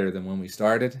 times better than when we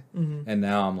started. Mm-hmm. And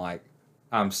now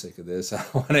I'm sick of this. I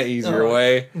want an easier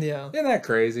way. Yeah. Isn't that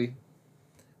crazy?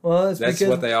 Well, that's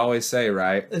what they always say,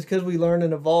 right? It's because we learned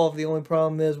and evolved. The only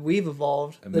problem is we've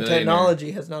evolved. The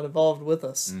technology has not evolved with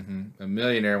us. Mm-hmm. A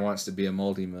millionaire wants to be a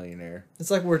multimillionaire. It's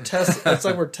like we're Tesla. It's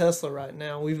like we're Tesla right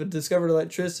now. We've discovered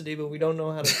electricity, but we don't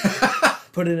know how to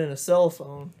put it in a cell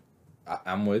phone.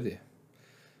 I'm with you.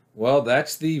 Well,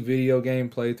 that's the video game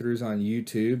playthroughs on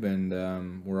YouTube,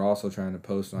 and we're also trying to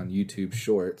post on YouTube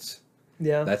Shorts.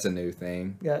 Yeah, that's a new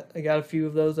thing. I got a few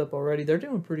of those up already. They're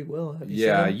doing pretty well. Have you seen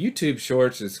them? YouTube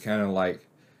Shorts is kind of like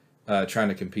trying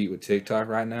to compete with TikTok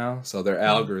right now. So their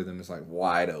algorithm is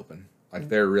wide open.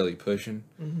 They're really pushing,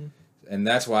 and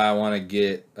that's why I want to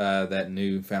get that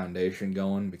new foundation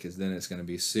going, because then it's going to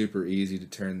be super easy to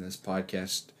turn this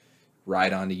podcast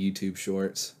right onto YouTube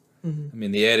Shorts. I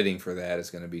mean, the editing for that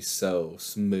is going to be so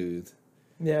smooth.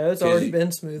 Yeah, it's already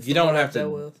been smooth. You don't have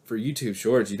to, for YouTube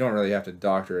Shorts, you don't really have to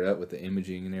doctor it up with the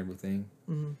imaging and everything.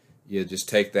 Mm-hmm. You just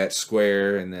take that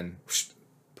square and then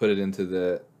put it into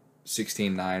the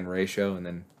 16:9 ratio, and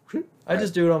then... I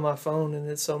just do it on my phone, and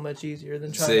it's so much easier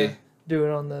than trying to do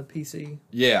it on the PC.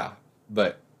 Yeah,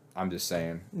 but I'm just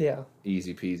saying. Yeah.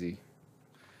 Easy peasy.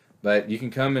 But you can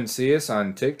come and see us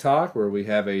on TikTok, where we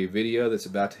have a video that's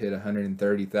about to hit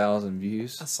 130,000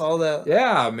 views. I saw that.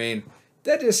 Yeah, I mean,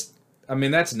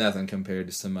 that's nothing compared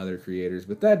to some other creators,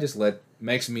 but that just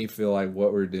makes me feel like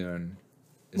what we're doing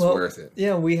is worth it.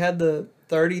 Yeah, we had the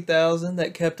 30,000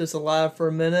 that kept us alive for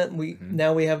a minute.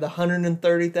 Now we have the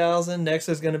 130,000. Next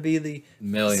is going to be the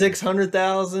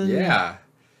 600,000. Yeah.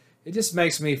 It just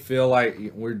makes me feel like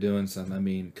we're doing something. I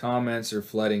mean, comments are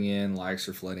flooding in, likes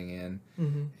are flooding in,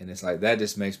 and it's that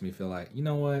just makes me feel like, you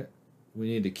know what? We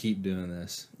need to keep doing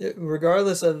this.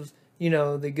 Regardless of,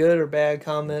 the good or bad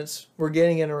comments. We're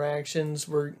getting interactions.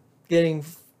 We're getting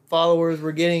followers.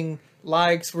 We're getting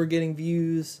likes. We're getting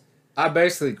views. I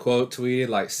basically quote tweeted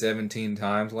like 17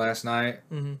 times last night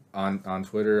on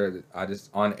Twitter. I just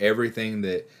on everything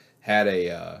that had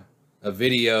a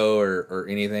video or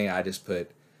anything. I just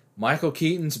put Michael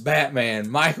Keaton's Batman.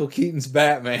 Michael Keaton's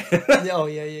Batman. Oh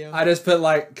yeah. I just put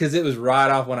because it was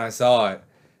right off when I saw it,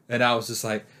 and I was just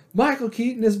like Michael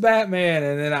Keaton is Batman,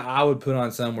 and then I would put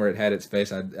on somewhere it had its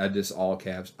face. I just all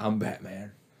caps. I'm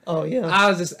Batman. Oh yeah. I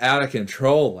was just out of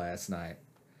control last night.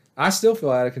 I still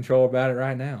feel out of control about it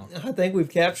right now. I think we've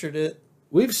captured it.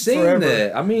 We've seen forever.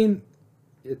 it. I mean,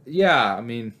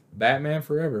 Batman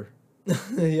Forever.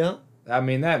 Yeah. I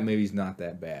mean, that movie's not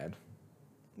that bad.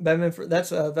 That's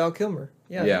Val Kilmer.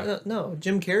 Yeah. No,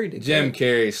 Jim Carrey did. Jim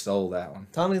Carrey stole that one.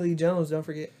 Tommy Lee Jones, don't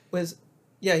forget.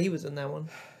 He was in that one.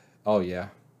 Oh, yeah.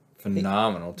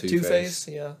 Phenomenal Two-Face.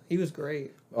 Yeah. He was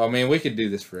great. I mean, we could do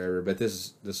this forever, but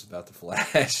this is about the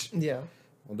Flash. Yeah.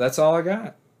 Well, that's all I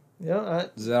got. Yeah.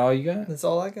 Is that all you got? That's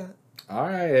all I got. All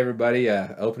right, everybody.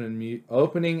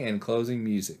 Opening and closing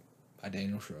music by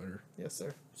Daniel Schroeder. Yes,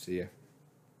 sir. See ya.